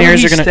 The Buccaneers why would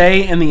he are gonna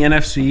stay in the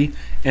NFC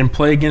and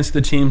play against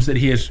the teams that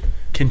he has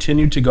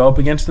continued to go up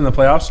against in the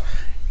playoffs,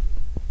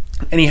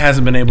 and he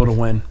hasn't been able to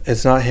win?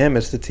 It's not him.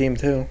 It's the team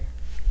too.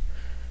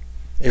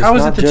 It's How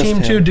is not it the just team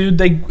him. too, dude?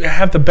 They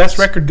have the best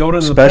record going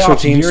into the Special playoffs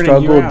teams year in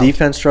and year struggled, out.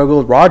 defense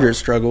struggled, Rodgers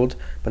struggled,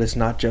 but it's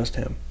not just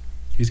him.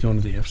 He's going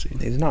to the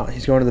FC. He's not.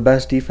 He's going to the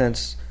best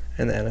defense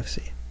in the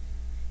NFC.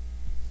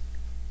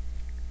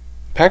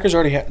 The Packers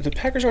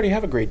already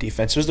have a great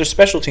defense. It was their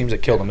special teams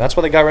that killed them. That's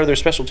why they got rid of their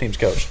special teams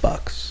coach.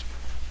 Bucks.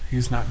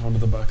 He's not going to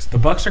the Bucks. The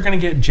Bucks are going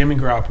to get Jimmy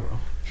Garoppolo.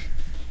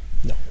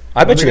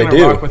 I bet you They're they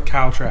gonna do. rock with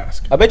Kyle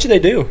Trask. I bet you they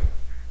do.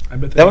 I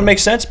bet That would make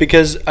sense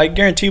because I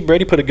guarantee you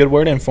Brady put a good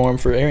word in for him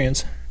for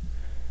Arians.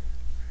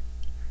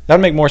 That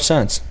would make more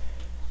sense.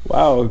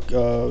 Wow,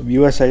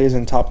 USA is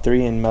in top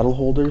 3 in medal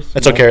holders.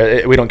 It's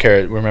okay. We don't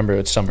care. Remember,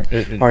 it's summer. All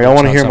right, y'all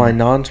want to hear my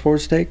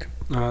non-sports take?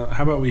 How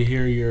about we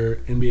hear your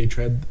NBA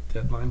trade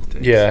deadline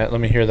takes? Yeah, let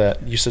me hear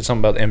that. You said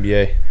something about the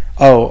NBA.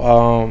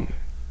 Oh,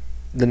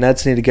 the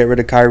Nets need to get rid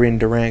of Kyrie and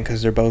Durant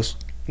because they're both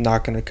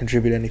not going to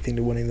contribute anything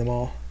to winning them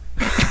all.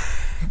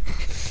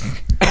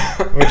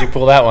 Where'd you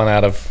pull that one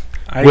out of?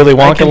 Willy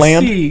Wonka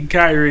land? I can see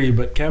Kyrie,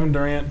 but Kevin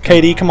Durant.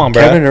 KD, come on,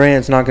 bro. Kevin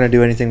Durant's not going to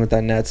do anything with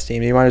that Nets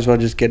team. You might as well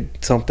just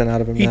get something out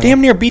of him. He damn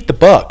near beat the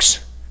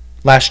Bucks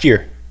last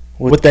year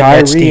with the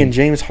Nets team and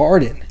James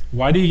Harden.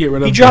 Why do you get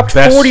rid of? He dropped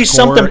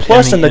 40-something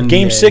plus in the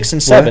game 6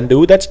 and 7,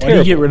 dude. That's terrible.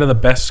 Why do you get rid of the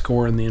best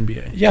scorer in the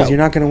NBA? Yeah, because you're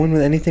not going to win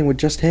with anything with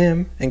just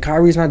him, and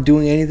Kyrie's not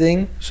doing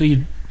anything.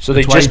 So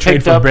they just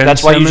picked up.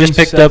 That's why you just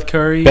picked up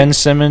Curry, Ben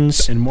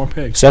Simmons, and more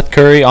picks. Seth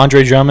Curry,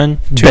 Andre Drummond,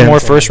 2 more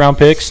first-round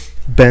picks.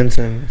 Ben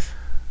Simmons.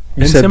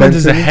 Ben Simmons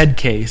is a head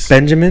case.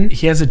 Benjamin.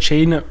 He has a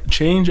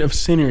change of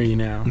scenery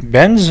now. I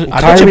bet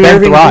you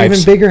Ben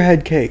thrives. Even bigger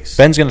head case.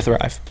 Ben's gonna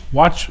thrive.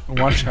 Watch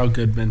how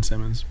good Ben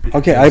Simmons.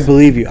 Okay, I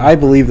believe you. I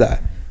believe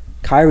that.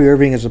 Kyrie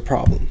Irving is a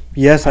problem.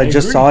 Yes, I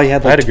just saw he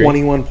had like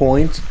 21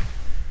 points.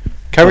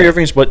 Kyrie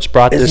Irving is what's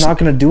brought this. It's not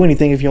going to do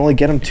anything if you only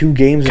get him 2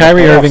 games.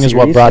 Kyrie Irving is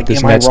what brought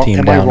this Nets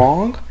team down. Am I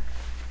wrong?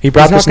 He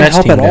brought this Nets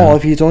team down. He's not going to help at all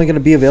if he's only going to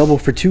be available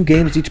for 2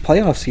 games each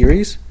playoff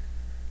series.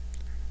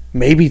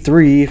 Maybe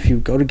 3 if you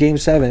go to Game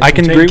 7. I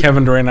can take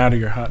Kevin Durant out of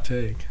your hot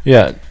take.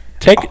 Yeah,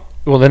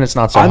 well then it's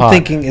not so hot. I'm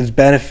thinking it's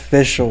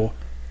beneficial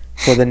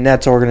for the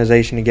Nets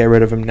organization to get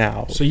rid of him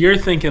now. So you're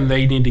thinking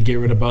they need to get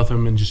rid of both of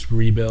them and just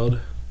rebuild?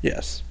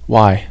 Yes.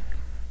 Why?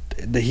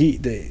 The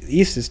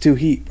East is too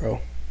heat, bro.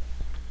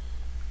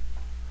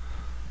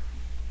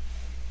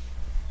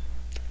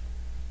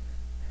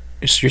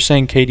 So you're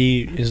saying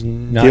KD is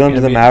not deal him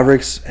to the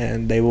Mavericks,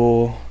 and they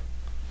will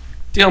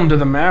deal him to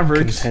the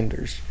Mavericks.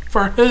 Contenders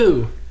for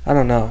who? I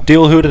don't know.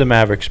 Deal who to the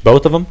Mavericks?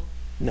 Both of them?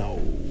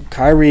 No,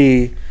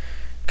 Kyrie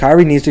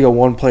needs to go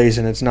one place,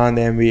 and it's not in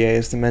the NBA.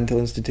 It's the mental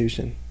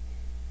institution.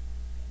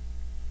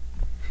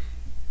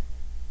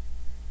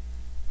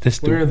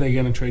 Where are they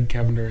going to trade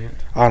Kevin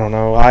Durant? I don't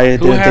know.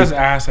 Who has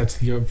assets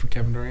to give up for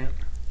Kevin Durant?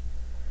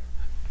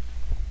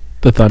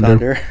 The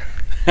Thunder.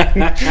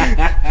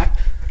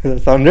 The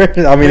Thunder?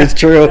 I mean, it's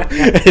true.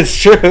 It's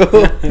true.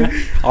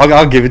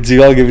 I'll give it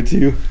to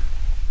you.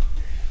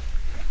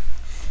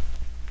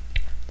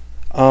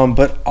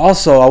 But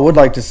also, I would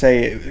like to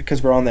say,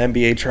 because we're on the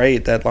NBA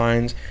trade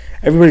deadlines,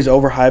 everybody's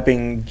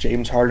overhyping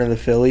James Harden of the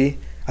Philly.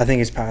 I think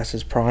he's past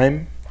his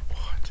prime.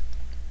 What?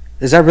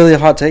 Is that really a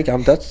hot take?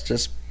 That's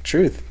just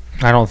truth.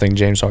 I don't think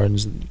James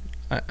Harden's.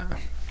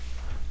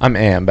 I'm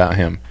about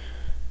him.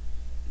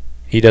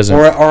 He doesn't.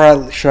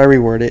 Or should I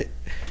reword it?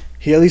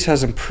 He at least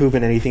hasn't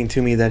proven anything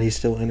to me that he's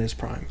still in his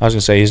prime. I was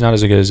gonna say he's not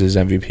as good as his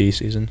MVP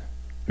season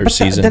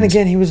season. Then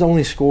again, he was the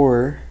only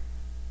scorer.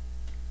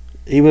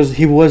 He was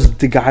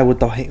the guy with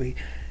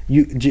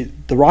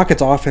the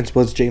Rockets' offense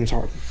was James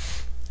Harden.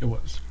 It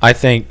was. I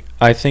think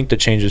the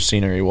change of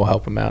scenery will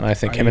help him out. And I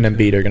think him and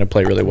Embiid are going to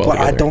play really well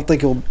together. I don't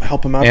think it will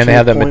help him out. And they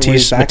have that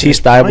Matisse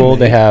Thybulle.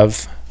 They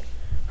have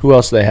who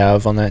else they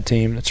have on that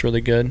team that's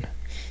really good.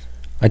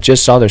 I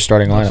just saw their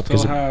starting lineup. They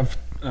still have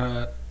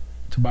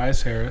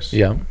Tobias Harris.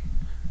 Yeah.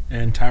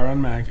 And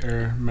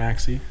Tyron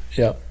Maxey.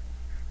 Yep.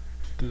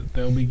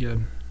 They'll be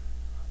good.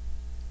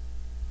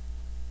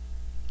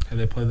 And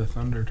they play the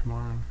Thunder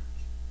tomorrow.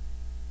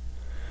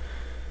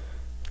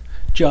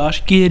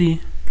 Josh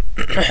Giddey.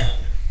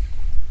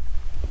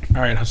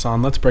 All right,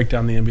 Hassan, let's break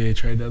down the NBA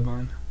trade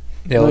deadline.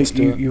 Yeah, let's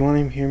do it. You want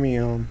to hear me?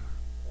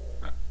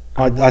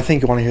 I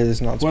think you want to hear this.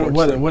 Not sports.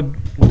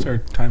 What's our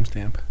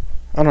timestamp?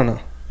 I don't know.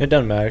 It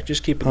doesn't matter.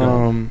 Just keep it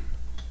going.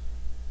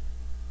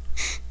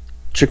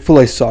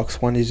 Chick-fil-A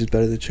sucks. Wendy's is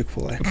better than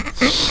Chick-fil-A.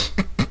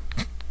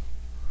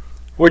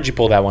 Where'd you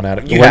pull that one out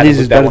of? Wendy's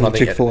is better than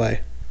Chick-fil-A.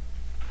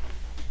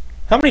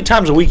 How many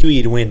times a week do you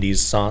eat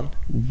Wendy's, son?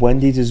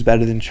 Wendy's is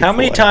better than Chick-fil-A. How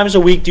many times a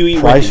week do you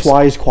eat Wendy's?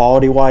 Price-wise,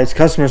 quality-wise,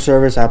 customer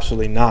service,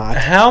 absolutely not.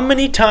 How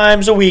many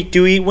times a week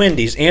do you eat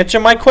Wendy's?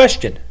 Answer my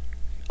question.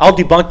 I'll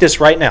debunk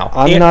this right now.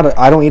 I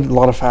don't eat a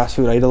lot of fast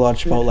food. I eat a lot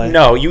of Chipotle.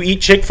 No, you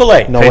eat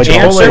Chick-fil-A. No, I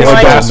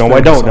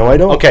don't. No, I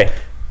don't. Okay.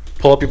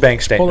 Pull up your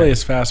bank statement. Chipotle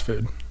is fast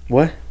food.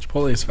 What?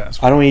 Chipotle is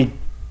fast food. I don't eat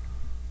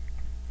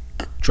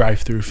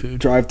drive-through food.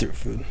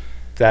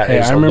 That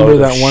is I remember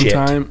that one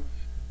time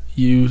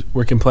you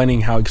were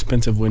complaining how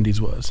expensive Wendy's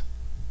was.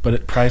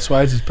 But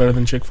price-wise, it's better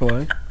than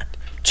Chick-fil-A?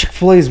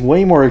 Chick-fil-A is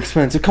way more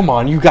expensive. Come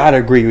on, you got to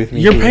agree with me.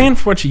 You're paying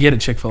for what you get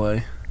at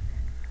Chick-fil-A.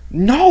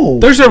 No.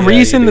 There's a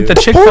reason that the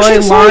Chick-fil-A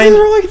line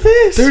are like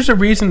this. There's a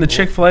reason the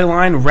Chick-fil-A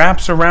line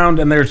wraps around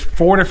and there's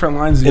 4 different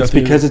lines to go through.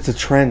 It's because it's a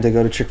trend to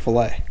go to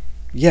Chick-fil-A.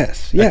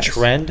 Yes. A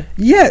trend?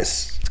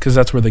 Yes. It's because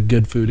that's where the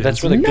good food is.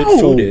 That's where the good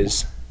food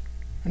is.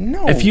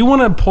 No. If you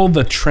want to pull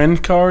the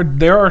trend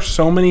card, there are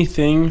so many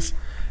things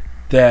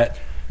that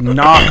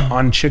knock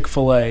on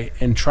Chick-fil-A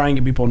and try and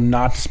get people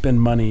not to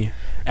spend money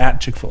at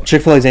Chick-fil-A.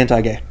 Chick-fil-A is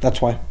anti-gay.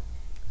 That's why.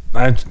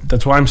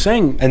 That's why I'm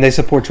saying. And they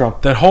support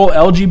Trump. That whole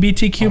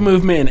LGBTQ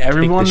movement and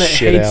everyone that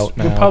hates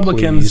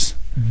Republicans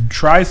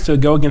tries to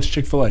go against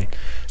Chick-fil-A.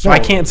 So I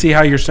can't see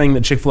how you're saying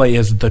that Chick-fil-A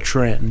is the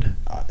trend.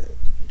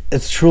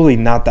 It's truly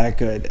not that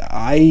good.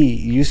 I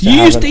used to.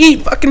 You used to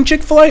eat fucking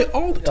Chick-fil-A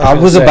all the time. I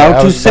was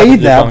about to say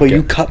that, but debunk you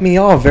it. cut me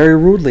off very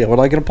rudely. I would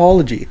like an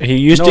apology. He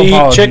used No to eat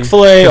apology.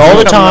 Chick-fil-A If all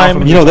you're the coming off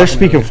time. of You know, they're talking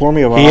speaking about for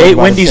me. He ate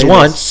Wendy's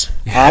once.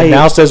 And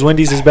now says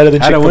Wendy's is better than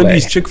Had a Chick-fil-A.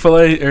 Wendy's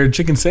Chick-fil-A or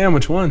chicken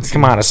sandwich once.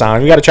 Come on,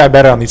 Hassan. We got to try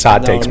better on these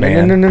hot takes,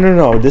 man.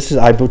 No. This is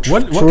What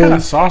kind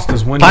of sauce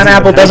does Wendy's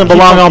Pineapple even doesn't have?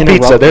 belong on interrupting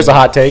pizza. There's a me.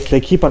 hot take. They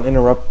keep on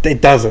interrupt.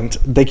 It doesn't.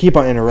 They keep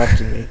on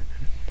interrupting me.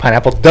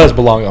 Pineapple does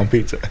belong on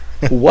pizza.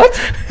 What?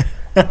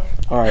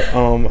 All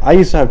right. I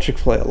used to have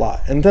Chick-fil-A a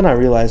lot, and then I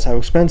realized how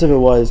expensive it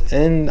was.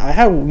 And I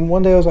had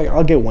one day I was like,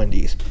 I'll get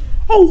Wendy's.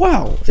 Oh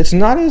wow, it's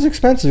not as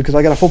expensive because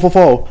I got a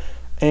full,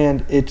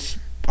 and it's.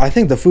 I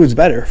think the food's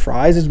better.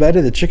 Fries is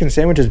better. The chicken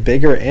sandwich is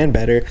bigger and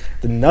better.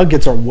 The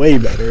nuggets are way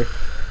better.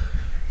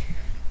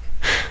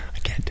 I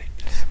can't take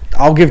this.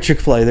 I'll give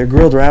Chick-fil-A. Their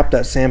grilled wrap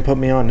that Sam put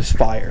me on is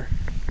fire,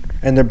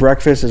 and their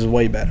breakfast is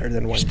way better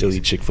than Wendy's. Still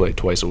eat Chick-fil-A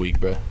twice a week,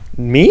 bro.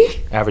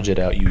 Me? Average it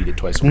out. You eat it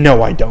twice a week.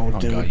 No, I don't, Oh,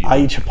 dude. God, you I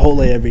don't. eat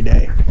Chipotle every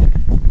day.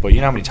 But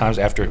you know how many times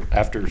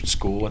after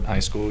school in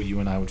high school,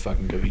 you and I would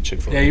fucking go eat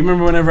Chick-fil-A? Yeah, you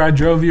remember whenever I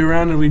drove you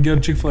around and we'd go to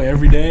Chick-fil-A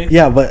every day?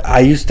 Yeah, but I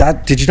used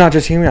that. Did you not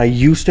just hear me? I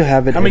used to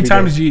have it. How many every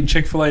times day. did you eat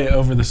Chick-fil-A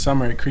over the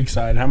summer at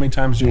Creekside? How many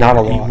times did you Not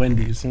a eat lot.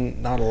 Wendy's?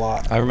 Not a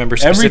lot. I remember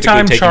Every specifically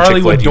time taking Charlie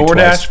Chick-fil-A would to you DoorDash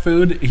twice.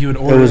 food, he would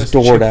It order was us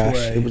DoorDash.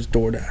 Chick-fil-A. It was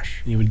DoorDash.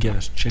 He would get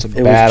us It Chick-fil-A.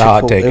 was Bad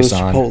hot Chick-fil- take, It was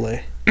Hassan.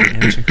 Chipotle.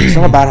 and It's Chick-fil-A.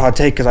 not a bad hot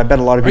take because I bet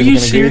a lot of Are people you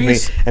can agree with me.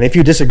 serious? And if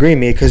you disagree with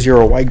me because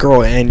you're a white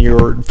girl and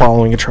you're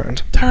following a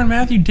trend, Tyrann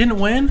Mathieu didn't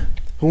win?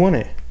 who won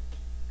it?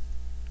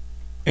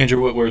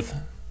 Andrew Whitworth.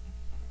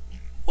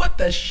 What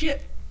the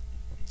shit?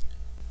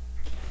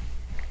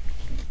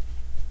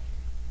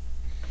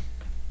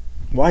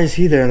 Why is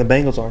he there and the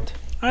Bengals aren't?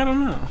 I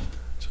don't know.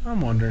 So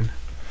I'm wondering.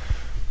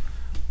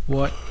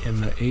 What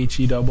in the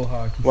HE double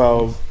hockey?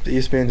 Well,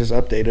 ESPN just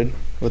updated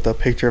with a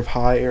picture of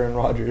high Aaron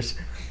Rodgers.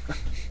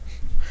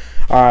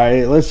 All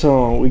right, let's.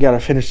 We gotta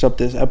finish up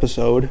this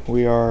episode.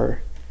 We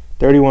are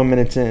 31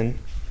 minutes in.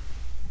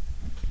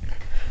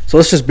 So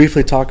let's just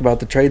briefly talk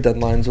about the trade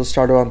deadlines. Let's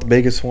start about the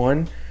biggest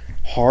one.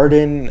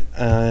 Harden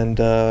and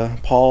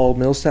Paul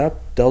Millsap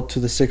dealt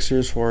to the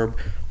Sixers for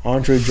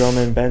Andre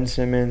Drummond, Ben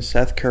Simmons,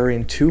 Seth Curry,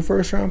 and 2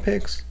 first-round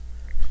picks.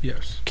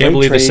 Yes. Can't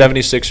Great believe trade. the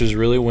 76ers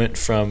really went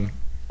from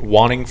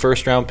wanting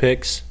first-round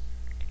picks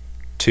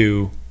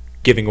to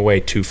giving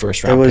away 2 It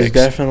first-round was picks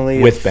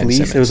definitely with a Ben fleece.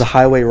 Simmons. It was a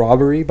highway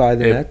robbery by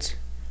the Nets.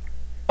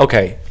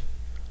 Okay.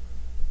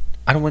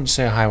 I don't want to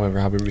say a highway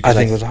robbery because I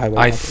think it was a highway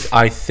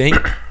robbery.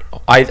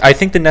 I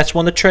think the Nets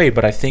won the trade,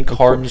 but I think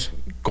Harden's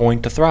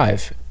going to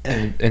thrive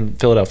in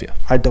Philadelphia.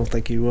 I don't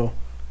think he will.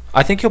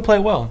 I think he'll play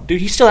well.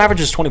 Dude, he still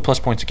averages 20-plus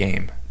points a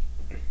game.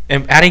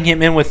 And adding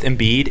him in with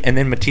Embiid and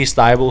then Matisse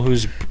Thybulle,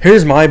 who's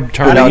Here's my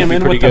Turned out Adding to him be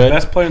in pretty with the good.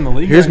 best player in the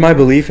league. Here's right my now.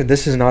 belief, and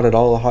this is not at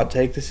all a hot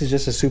take. This is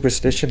just a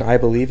superstition I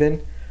believe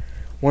in.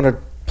 When a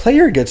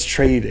player gets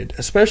traded,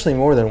 especially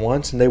more than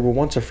once, and they were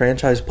once a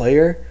franchise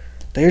player,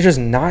 they're just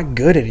not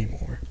good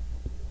anymore.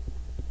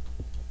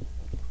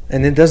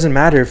 And it doesn't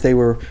matter if they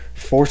were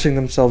forcing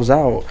themselves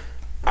out.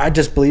 I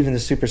just believe in the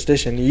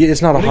superstition.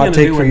 It's not What a are you hot going to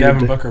take do for when you.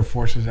 Devin To Booker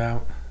forces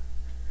out?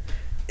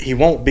 He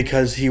won't,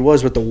 because he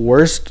was with the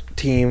worst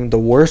team, the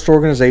worst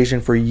organization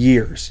for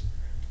years,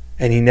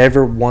 and he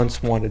never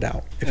once wanted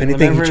out. If And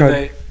anything, he whenever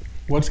tried.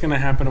 what's going to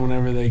happen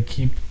whenever they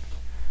keep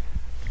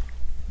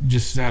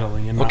just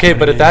settling? And not okay,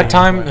 but winning at that any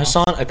time, playoffs?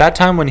 Hassan, at that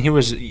time when he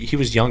was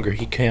younger,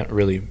 he can't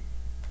really.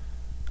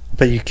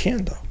 But you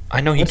can, though.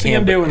 I know he What's he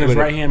can. going to do when but his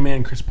right-hand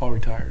man, Chris Paul,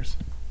 retires?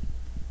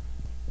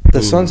 The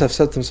Ooh. Suns have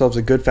set themselves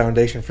a good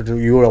foundation for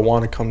you to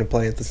want to come to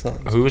play at the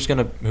Suns. Who's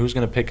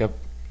gonna pick up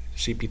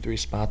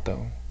CP3's spot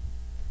though?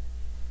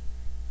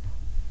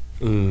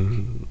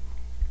 Ooh.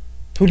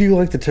 Who do you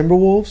like, the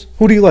Timberwolves?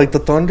 Who do you like, the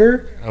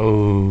Thunder?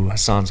 Oh,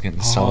 Hassan's getting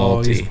Oh,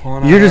 he's salty.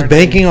 pulling out You're just our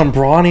banking team. on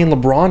Bronny and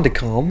LeBron to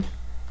come.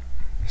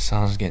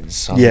 Hassan's getting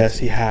salty. Yes,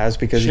 he has,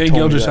 because Shea he told me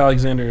Gilgeous that.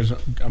 Alexander is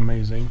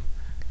amazing.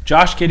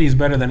 Josh Giddey's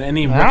better than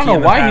any rookie I don't know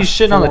in the why he's past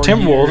shitting on the 4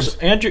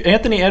 Timberwolves. years.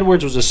 Anthony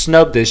Edwards was a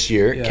snub this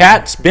year. Yeah.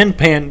 Cat's been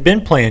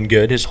playing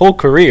good his whole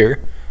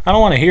career. I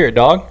don't want to hear it,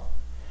 dog.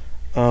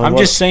 I'm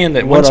just saying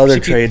that What once other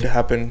CP trade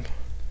happened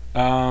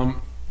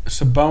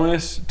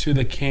Sabonis to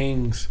the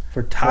Kings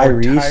for for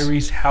Tyrese?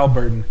 Tyrese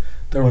Halliburton,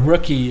 the What?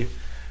 rookie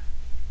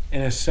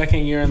in his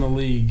second year in the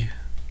league.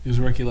 He was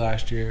a rookie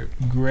last year.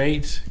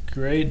 Great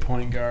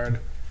point guard.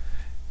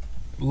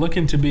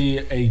 Looking to be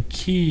a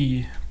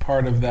key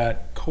part of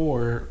that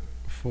core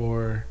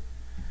for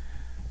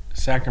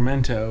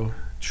Sacramento.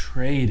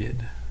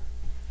 Traded.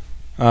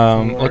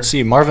 Let's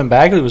see. Marvin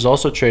Bagley was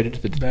also traded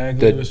to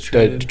Bagley was the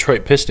traded.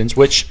 Detroit Pistons,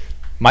 which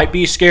might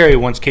be scary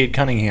once Cade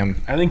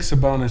Cunningham. I think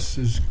Sabonis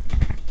is.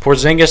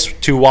 Porzingis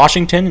to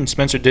Washington, and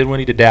Spencer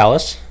Dinwiddie to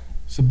Dallas.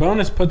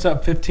 Sabonis puts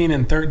up 15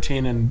 and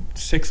 13 and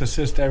 6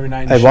 assists every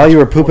night. and Hey, while shoots you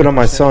were pooping on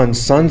my 40%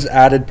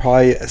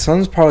 Suns,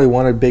 Suns probably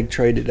won a big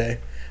trade today.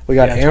 We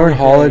got Yeah, Aaron Torrey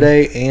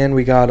Holiday and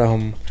we got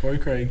Torrey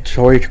Craig.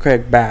 Torrey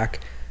Craig back,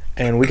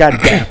 and we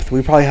got depth.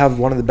 We probably have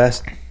one of the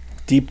best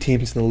deep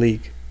teams in the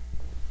league.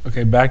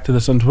 Okay, back to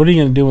the Suns. What are you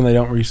going to do when they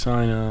don't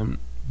re-sign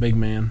Big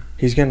man.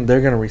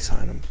 They're gonna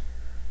re-sign him.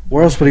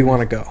 Where else would he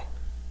want to go?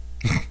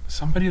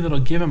 Somebody that'll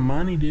give him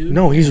money, dude.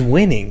 No, he's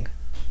winning.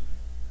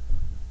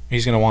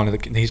 He's gonna want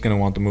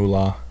the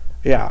moolah.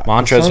 Yeah.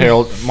 Montrezl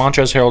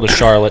Harrell to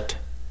Charlotte.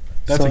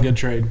 That's a good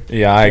trade.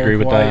 Yeah, I agree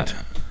with White that.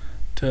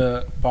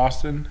 To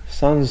Boston.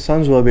 Suns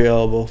will be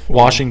eligible.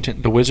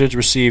 Washington. The Wizards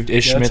received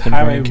Ish Smith and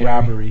highway Vernon Carey.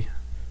 robbery.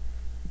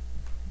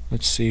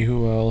 Let's see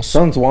who else.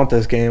 Suns want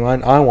this game.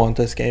 I want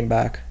this game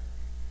back.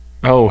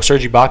 Oh,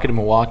 Serge Ibaka to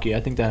Milwaukee.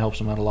 I think that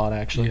helps him out a lot,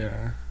 actually.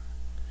 Yeah.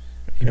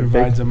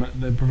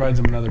 That provides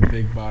him another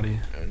big body.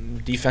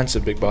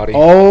 Defensive big body.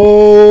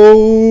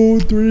 Oh,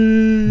 3.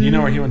 Do you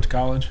know where he went to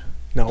college?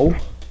 No.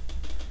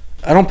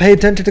 I don't pay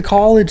attention to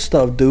college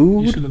stuff,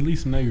 dude. You should at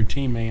least know your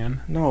team,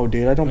 man. No,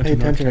 dude, I don't Went pay to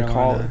North attention to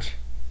Carolina. college.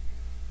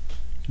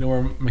 You know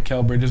where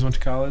Mikal Bridges went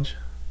to college?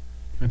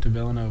 He went to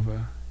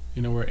Villanova.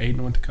 You know where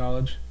Aiden went to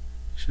college?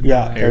 You should know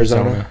Yeah, that.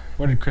 Arizona.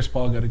 Where did Chris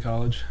Paul go to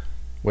college?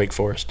 Wake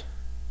Forest.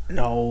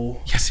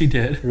 No. Yes, he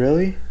did.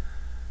 Really?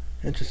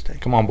 Interesting.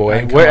 Come on, boy.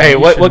 Come on, Hey, you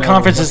what should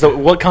conference know.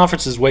 what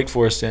conference is Wake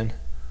Forest in?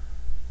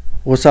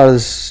 What side of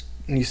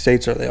these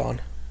states are they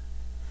on?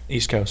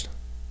 East Coast.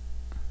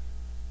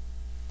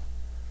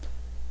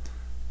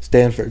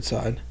 Stanford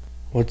side.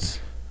 What's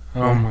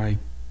Oh, my.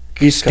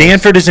 East Coast?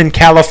 Stanford is in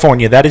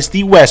California. That is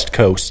the West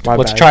Coast. My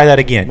Let's bad. try that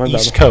again. My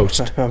East bad.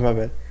 Coast. My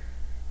bad.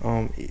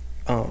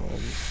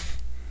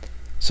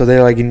 So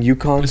they're like in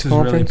UConn's This is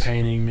really conference?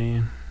 paining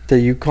me. The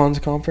UConn's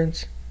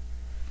conference?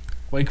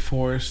 Wake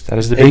Forest. That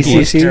is the Big ACC?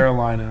 East. North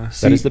Carolina.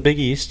 That is the Big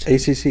East.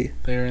 ACC.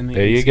 They're in the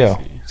There you ACC. go.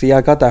 See,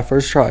 I got that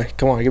first try.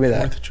 Come on, give me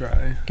that. Fourth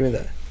try. Give me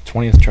that.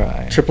 20th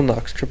try. Triple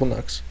Nux. Triple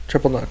Nux.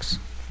 Triple Nux.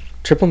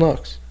 Triple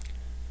Nux.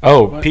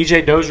 Oh, What?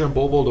 PJ Dozier and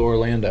Bol Bol to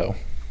Orlando.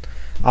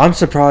 I'm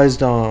surprised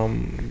the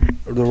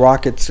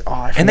Rockets...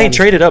 And they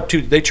traded up,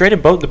 too. They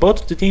traded both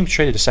the teams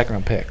traded a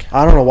second-round pick.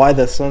 I don't know why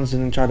the Suns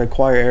didn't try to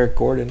acquire Eric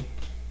Gordon.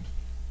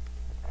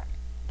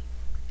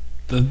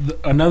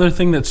 Another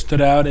thing that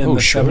stood out in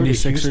the Schroeder to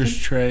 76ers Houston?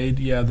 trade,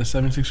 the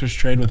 76ers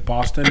trade with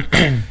Boston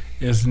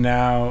is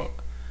now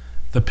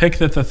the pick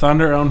that the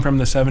Thunder own from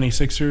the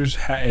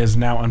 76ers is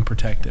now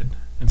unprotected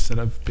instead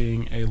of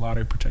being a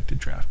lottery protected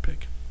draft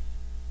pick.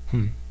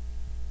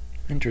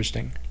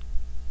 Interesting.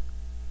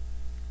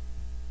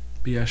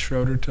 But yeah,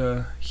 Schroeder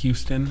to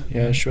Houston.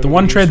 Yeah, Schroeder The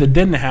one to trade that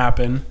didn't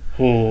happen,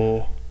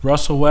 Oh.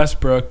 Russell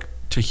Westbrook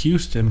to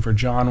Houston for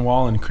John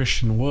Wall and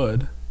Christian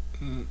Wood.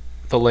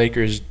 The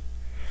Lakers.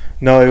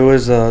 No, it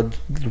was the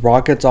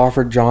Rockets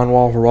offered John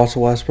Wall for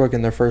Russell Westbrook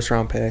in their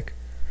first-round pick.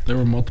 There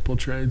were multiple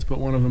trades, but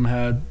one of them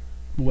had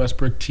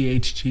Westbrook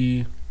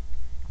THT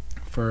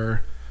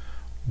for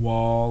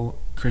Wall,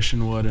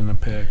 Christian Wood, and a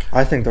pick.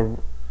 I think the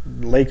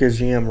Lakers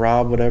GM,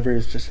 Rob, whatever,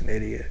 is just an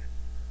idiot.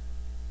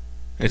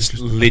 It's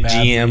just Le a bad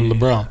GM league.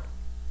 LeBron.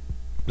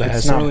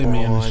 It's not not really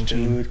managed,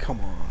 dude. Come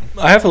on.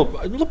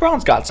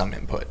 LeBron's got some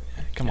input.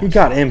 Come He on.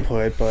 got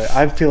input, but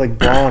I feel like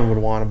Braun would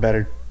want a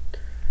better...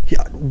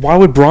 Why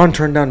would Braun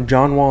turn down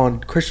John Wall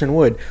and Christian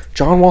Wood?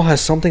 John Wall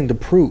has something to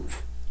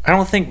prove. I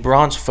don't think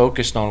Braun's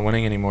focused on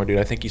winning anymore, dude.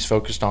 I think he's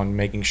focused on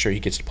making sure he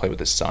gets to play with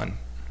his son,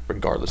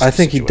 regardless. I of the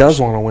think he situation.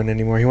 does want to win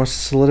anymore. He wants to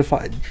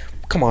solidify...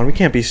 Come on, we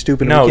can't be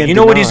stupid. No, we can't you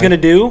know what he's deny.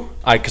 going to do?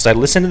 Because I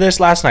listened to this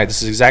last night.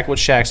 This is exactly what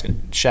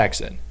Shaq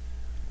said.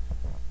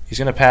 He's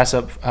going to pass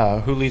up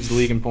who leads the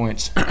league in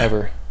points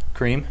ever?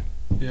 Kareem?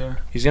 Yeah.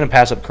 He's going to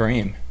pass up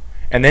Kareem.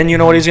 And then you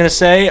know what he's going to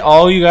say?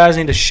 All you guys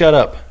need to shut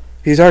up.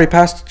 He's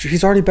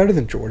already better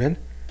than Jordan.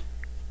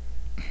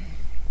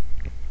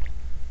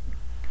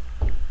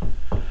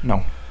 No.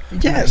 I'm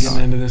not Yes.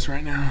 getting into this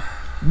right now.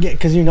 Yeah,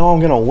 because you know I'm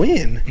going to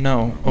win.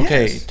 No.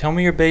 Okay, Yes. tell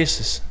me your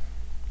basis.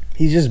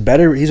 He's just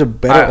better. He's a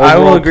better I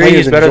will overall agree player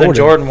he's better than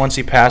Jordan once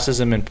he passes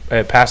him and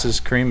passes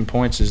Kareem in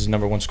points as his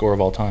number one scorer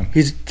of all time.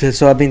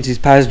 So that means he's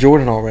passed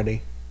Jordan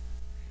already.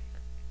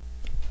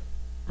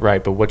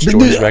 Right, but what's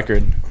Jordan's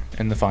record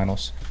in the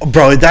finals?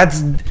 Bro,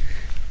 that's...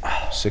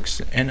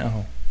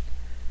 6-0.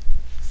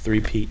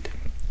 Three-peat.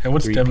 Hey,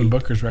 what's Three-peat. Devin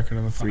Booker's record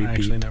in the final? Three-peat.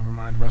 Actually, never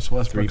mind. Russell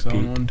Westbrook's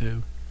Three-peat.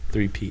 0-1-2.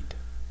 Three-peat.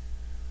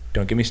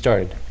 Don't get me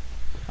started.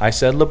 I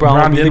said LeBron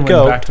LeBron will be did the win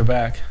GOAT.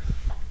 back-to-back.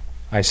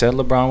 I said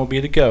LeBron will be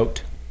the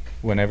GOAT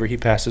whenever he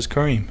passes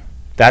Kareem.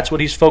 That's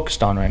what he's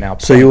focused on right now.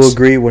 So you will points.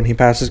 agree when he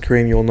passes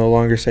Kareem, you'll no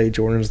longer say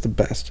Jordan's the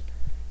best.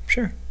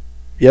 Sure.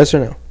 Yes or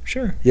no?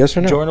 Sure. Yes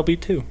or no? Jordan will be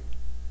 2.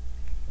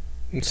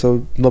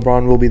 So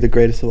LeBron will be the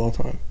greatest of all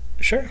time.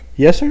 Sure.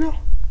 Yes or no?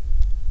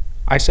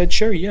 I said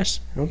sure, yes.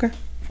 Okay.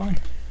 Fine.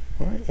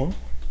 All right. Well,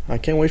 I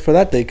can't wait for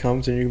that day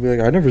comes and you'll be like,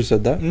 I never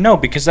said that. No,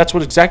 because that's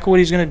exactly what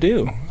he's going to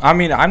do. I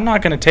mean, I'm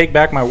not going to take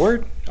back my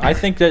word. I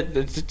think that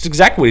it's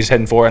exactly what he's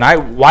heading for,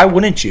 and why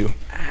wouldn't you?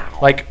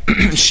 Like,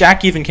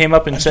 Shaq even came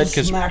up and said,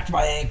 because smacked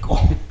my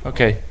ankle.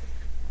 okay,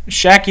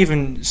 Shaq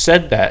even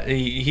said that.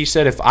 He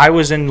said if I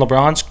was in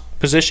LeBron's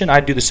position,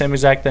 I'd do the same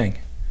exact thing.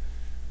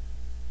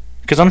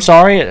 Because I'm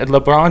sorry, at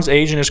LeBron's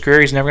age in his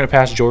career, he's never going to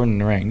pass Jordan in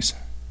the rings.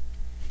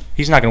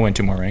 He's not going to win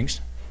 2 more rings.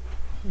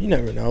 You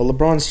never know.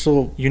 LeBron's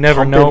still. You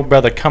never pumping. know,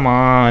 brother. Come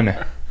on.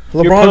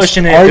 LeBron's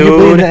pushing it,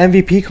 arguably dude. in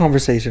the MVP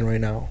conversation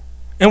right now.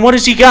 And what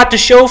has he got to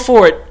show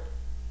for it?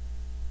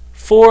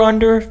 4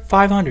 under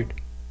 500.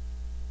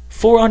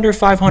 4 under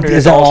 500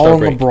 Is at that the All-Star all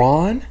break.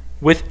 LeBron?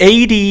 With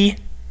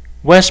AD,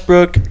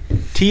 Westbrook,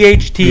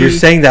 THT. You're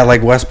saying that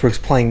like Westbrook's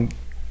playing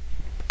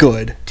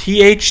good.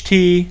 THT.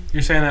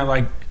 You're saying that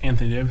like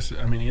Anthony Davis.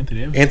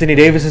 Anthony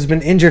Davis has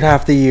been injured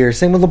half the year.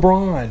 Same with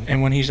LeBron.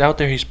 And when he's out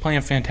there, he's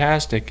playing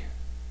fantastic.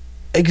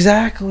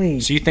 Exactly.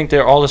 So you think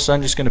they're all of a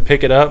sudden just going to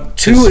pick it up?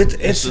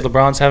 It's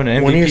LeBron's having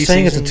an MVP when you're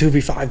saying season? it's a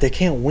 2v5, they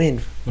can't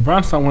win.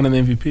 LeBron's not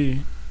winning the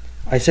MVP.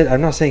 I'm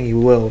not saying he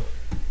will.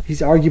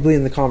 He's arguably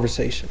in the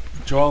conversation.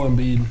 Joel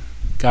Embiid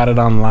got it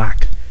on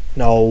lock.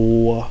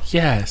 No.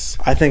 Yes.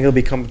 I think it'll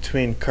become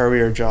between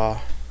Curry or Ja.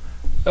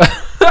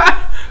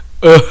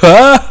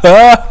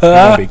 It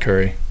won't be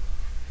Curry.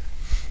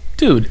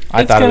 Dude,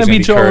 I it's thought it going was to be gonna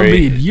be Joel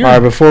Curry. Embiid. You're All right,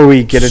 before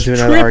we get into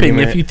another tripping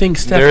argument, if you think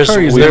Steph There's-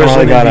 Curry is we the probably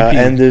first gotta MVP.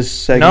 end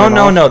this No, segment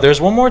off. no. There's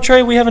one more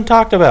trade we haven't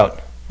talked about.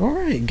 All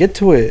right, get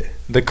to it.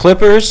 The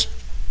Clippers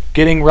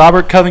getting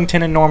Robert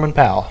Covington and Norman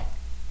Powell.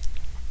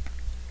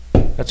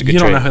 That's a good You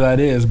trade. don't know who that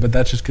is, but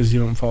that's just because you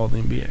don't follow the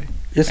NBA.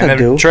 Yes, And I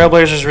the do.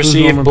 Trailblazers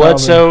received Norman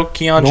Bledsoe,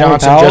 Keon Norman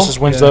Johnson, Powell? Justice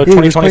Winslow, Yeah. He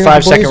was playing 2025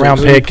 with the second-round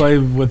Blazers. Who he pick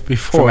played with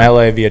before. from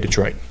LA via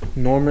Detroit.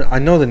 Norman, I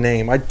know the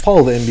name. I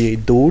follow the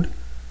NBA, dude.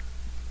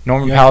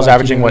 Norman Yeah, Powell's like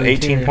averaging, you what, did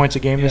 18 here. points a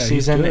game Yeah, this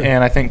he's season? good.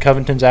 And I think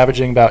Covington's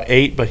averaging about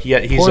 8, but he's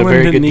Portland a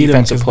very didn't good need him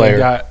defensive 'cause player. They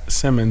got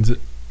Simmons.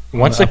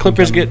 Once the up and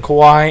Clippers coming. get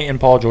Kawhi and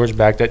Paul George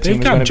back, that They've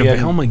team is got going to be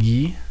JaVale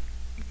McGee.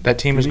 that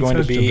team is going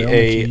to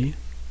be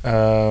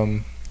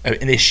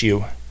an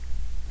issue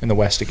in the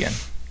West again.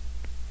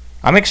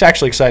 I'm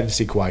actually excited to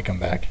see Kawhi come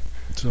back.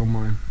 So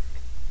mine.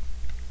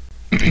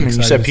 You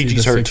said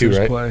PG's hurt too,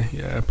 right? Play.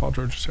 Yeah, Paul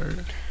George is hurt.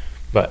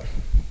 But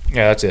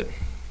yeah, that's it.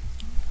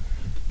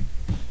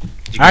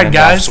 You All right, can end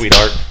off, guys.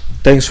 sweetheart.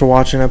 Thanks for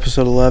watching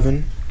episode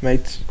 11,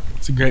 mates.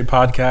 It's a great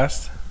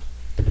podcast.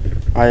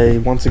 I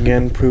once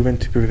again proven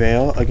to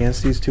prevail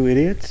against these two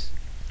idiots.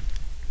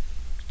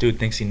 Dude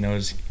thinks he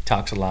knows. He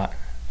talks a lot.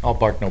 I'll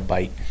bark no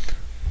bite.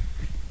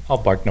 I'll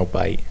bark no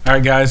bite. All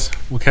right, guys.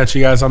 We'll catch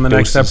you guys on the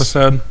next Deuces.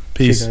 episode.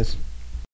 See you Peace. guys.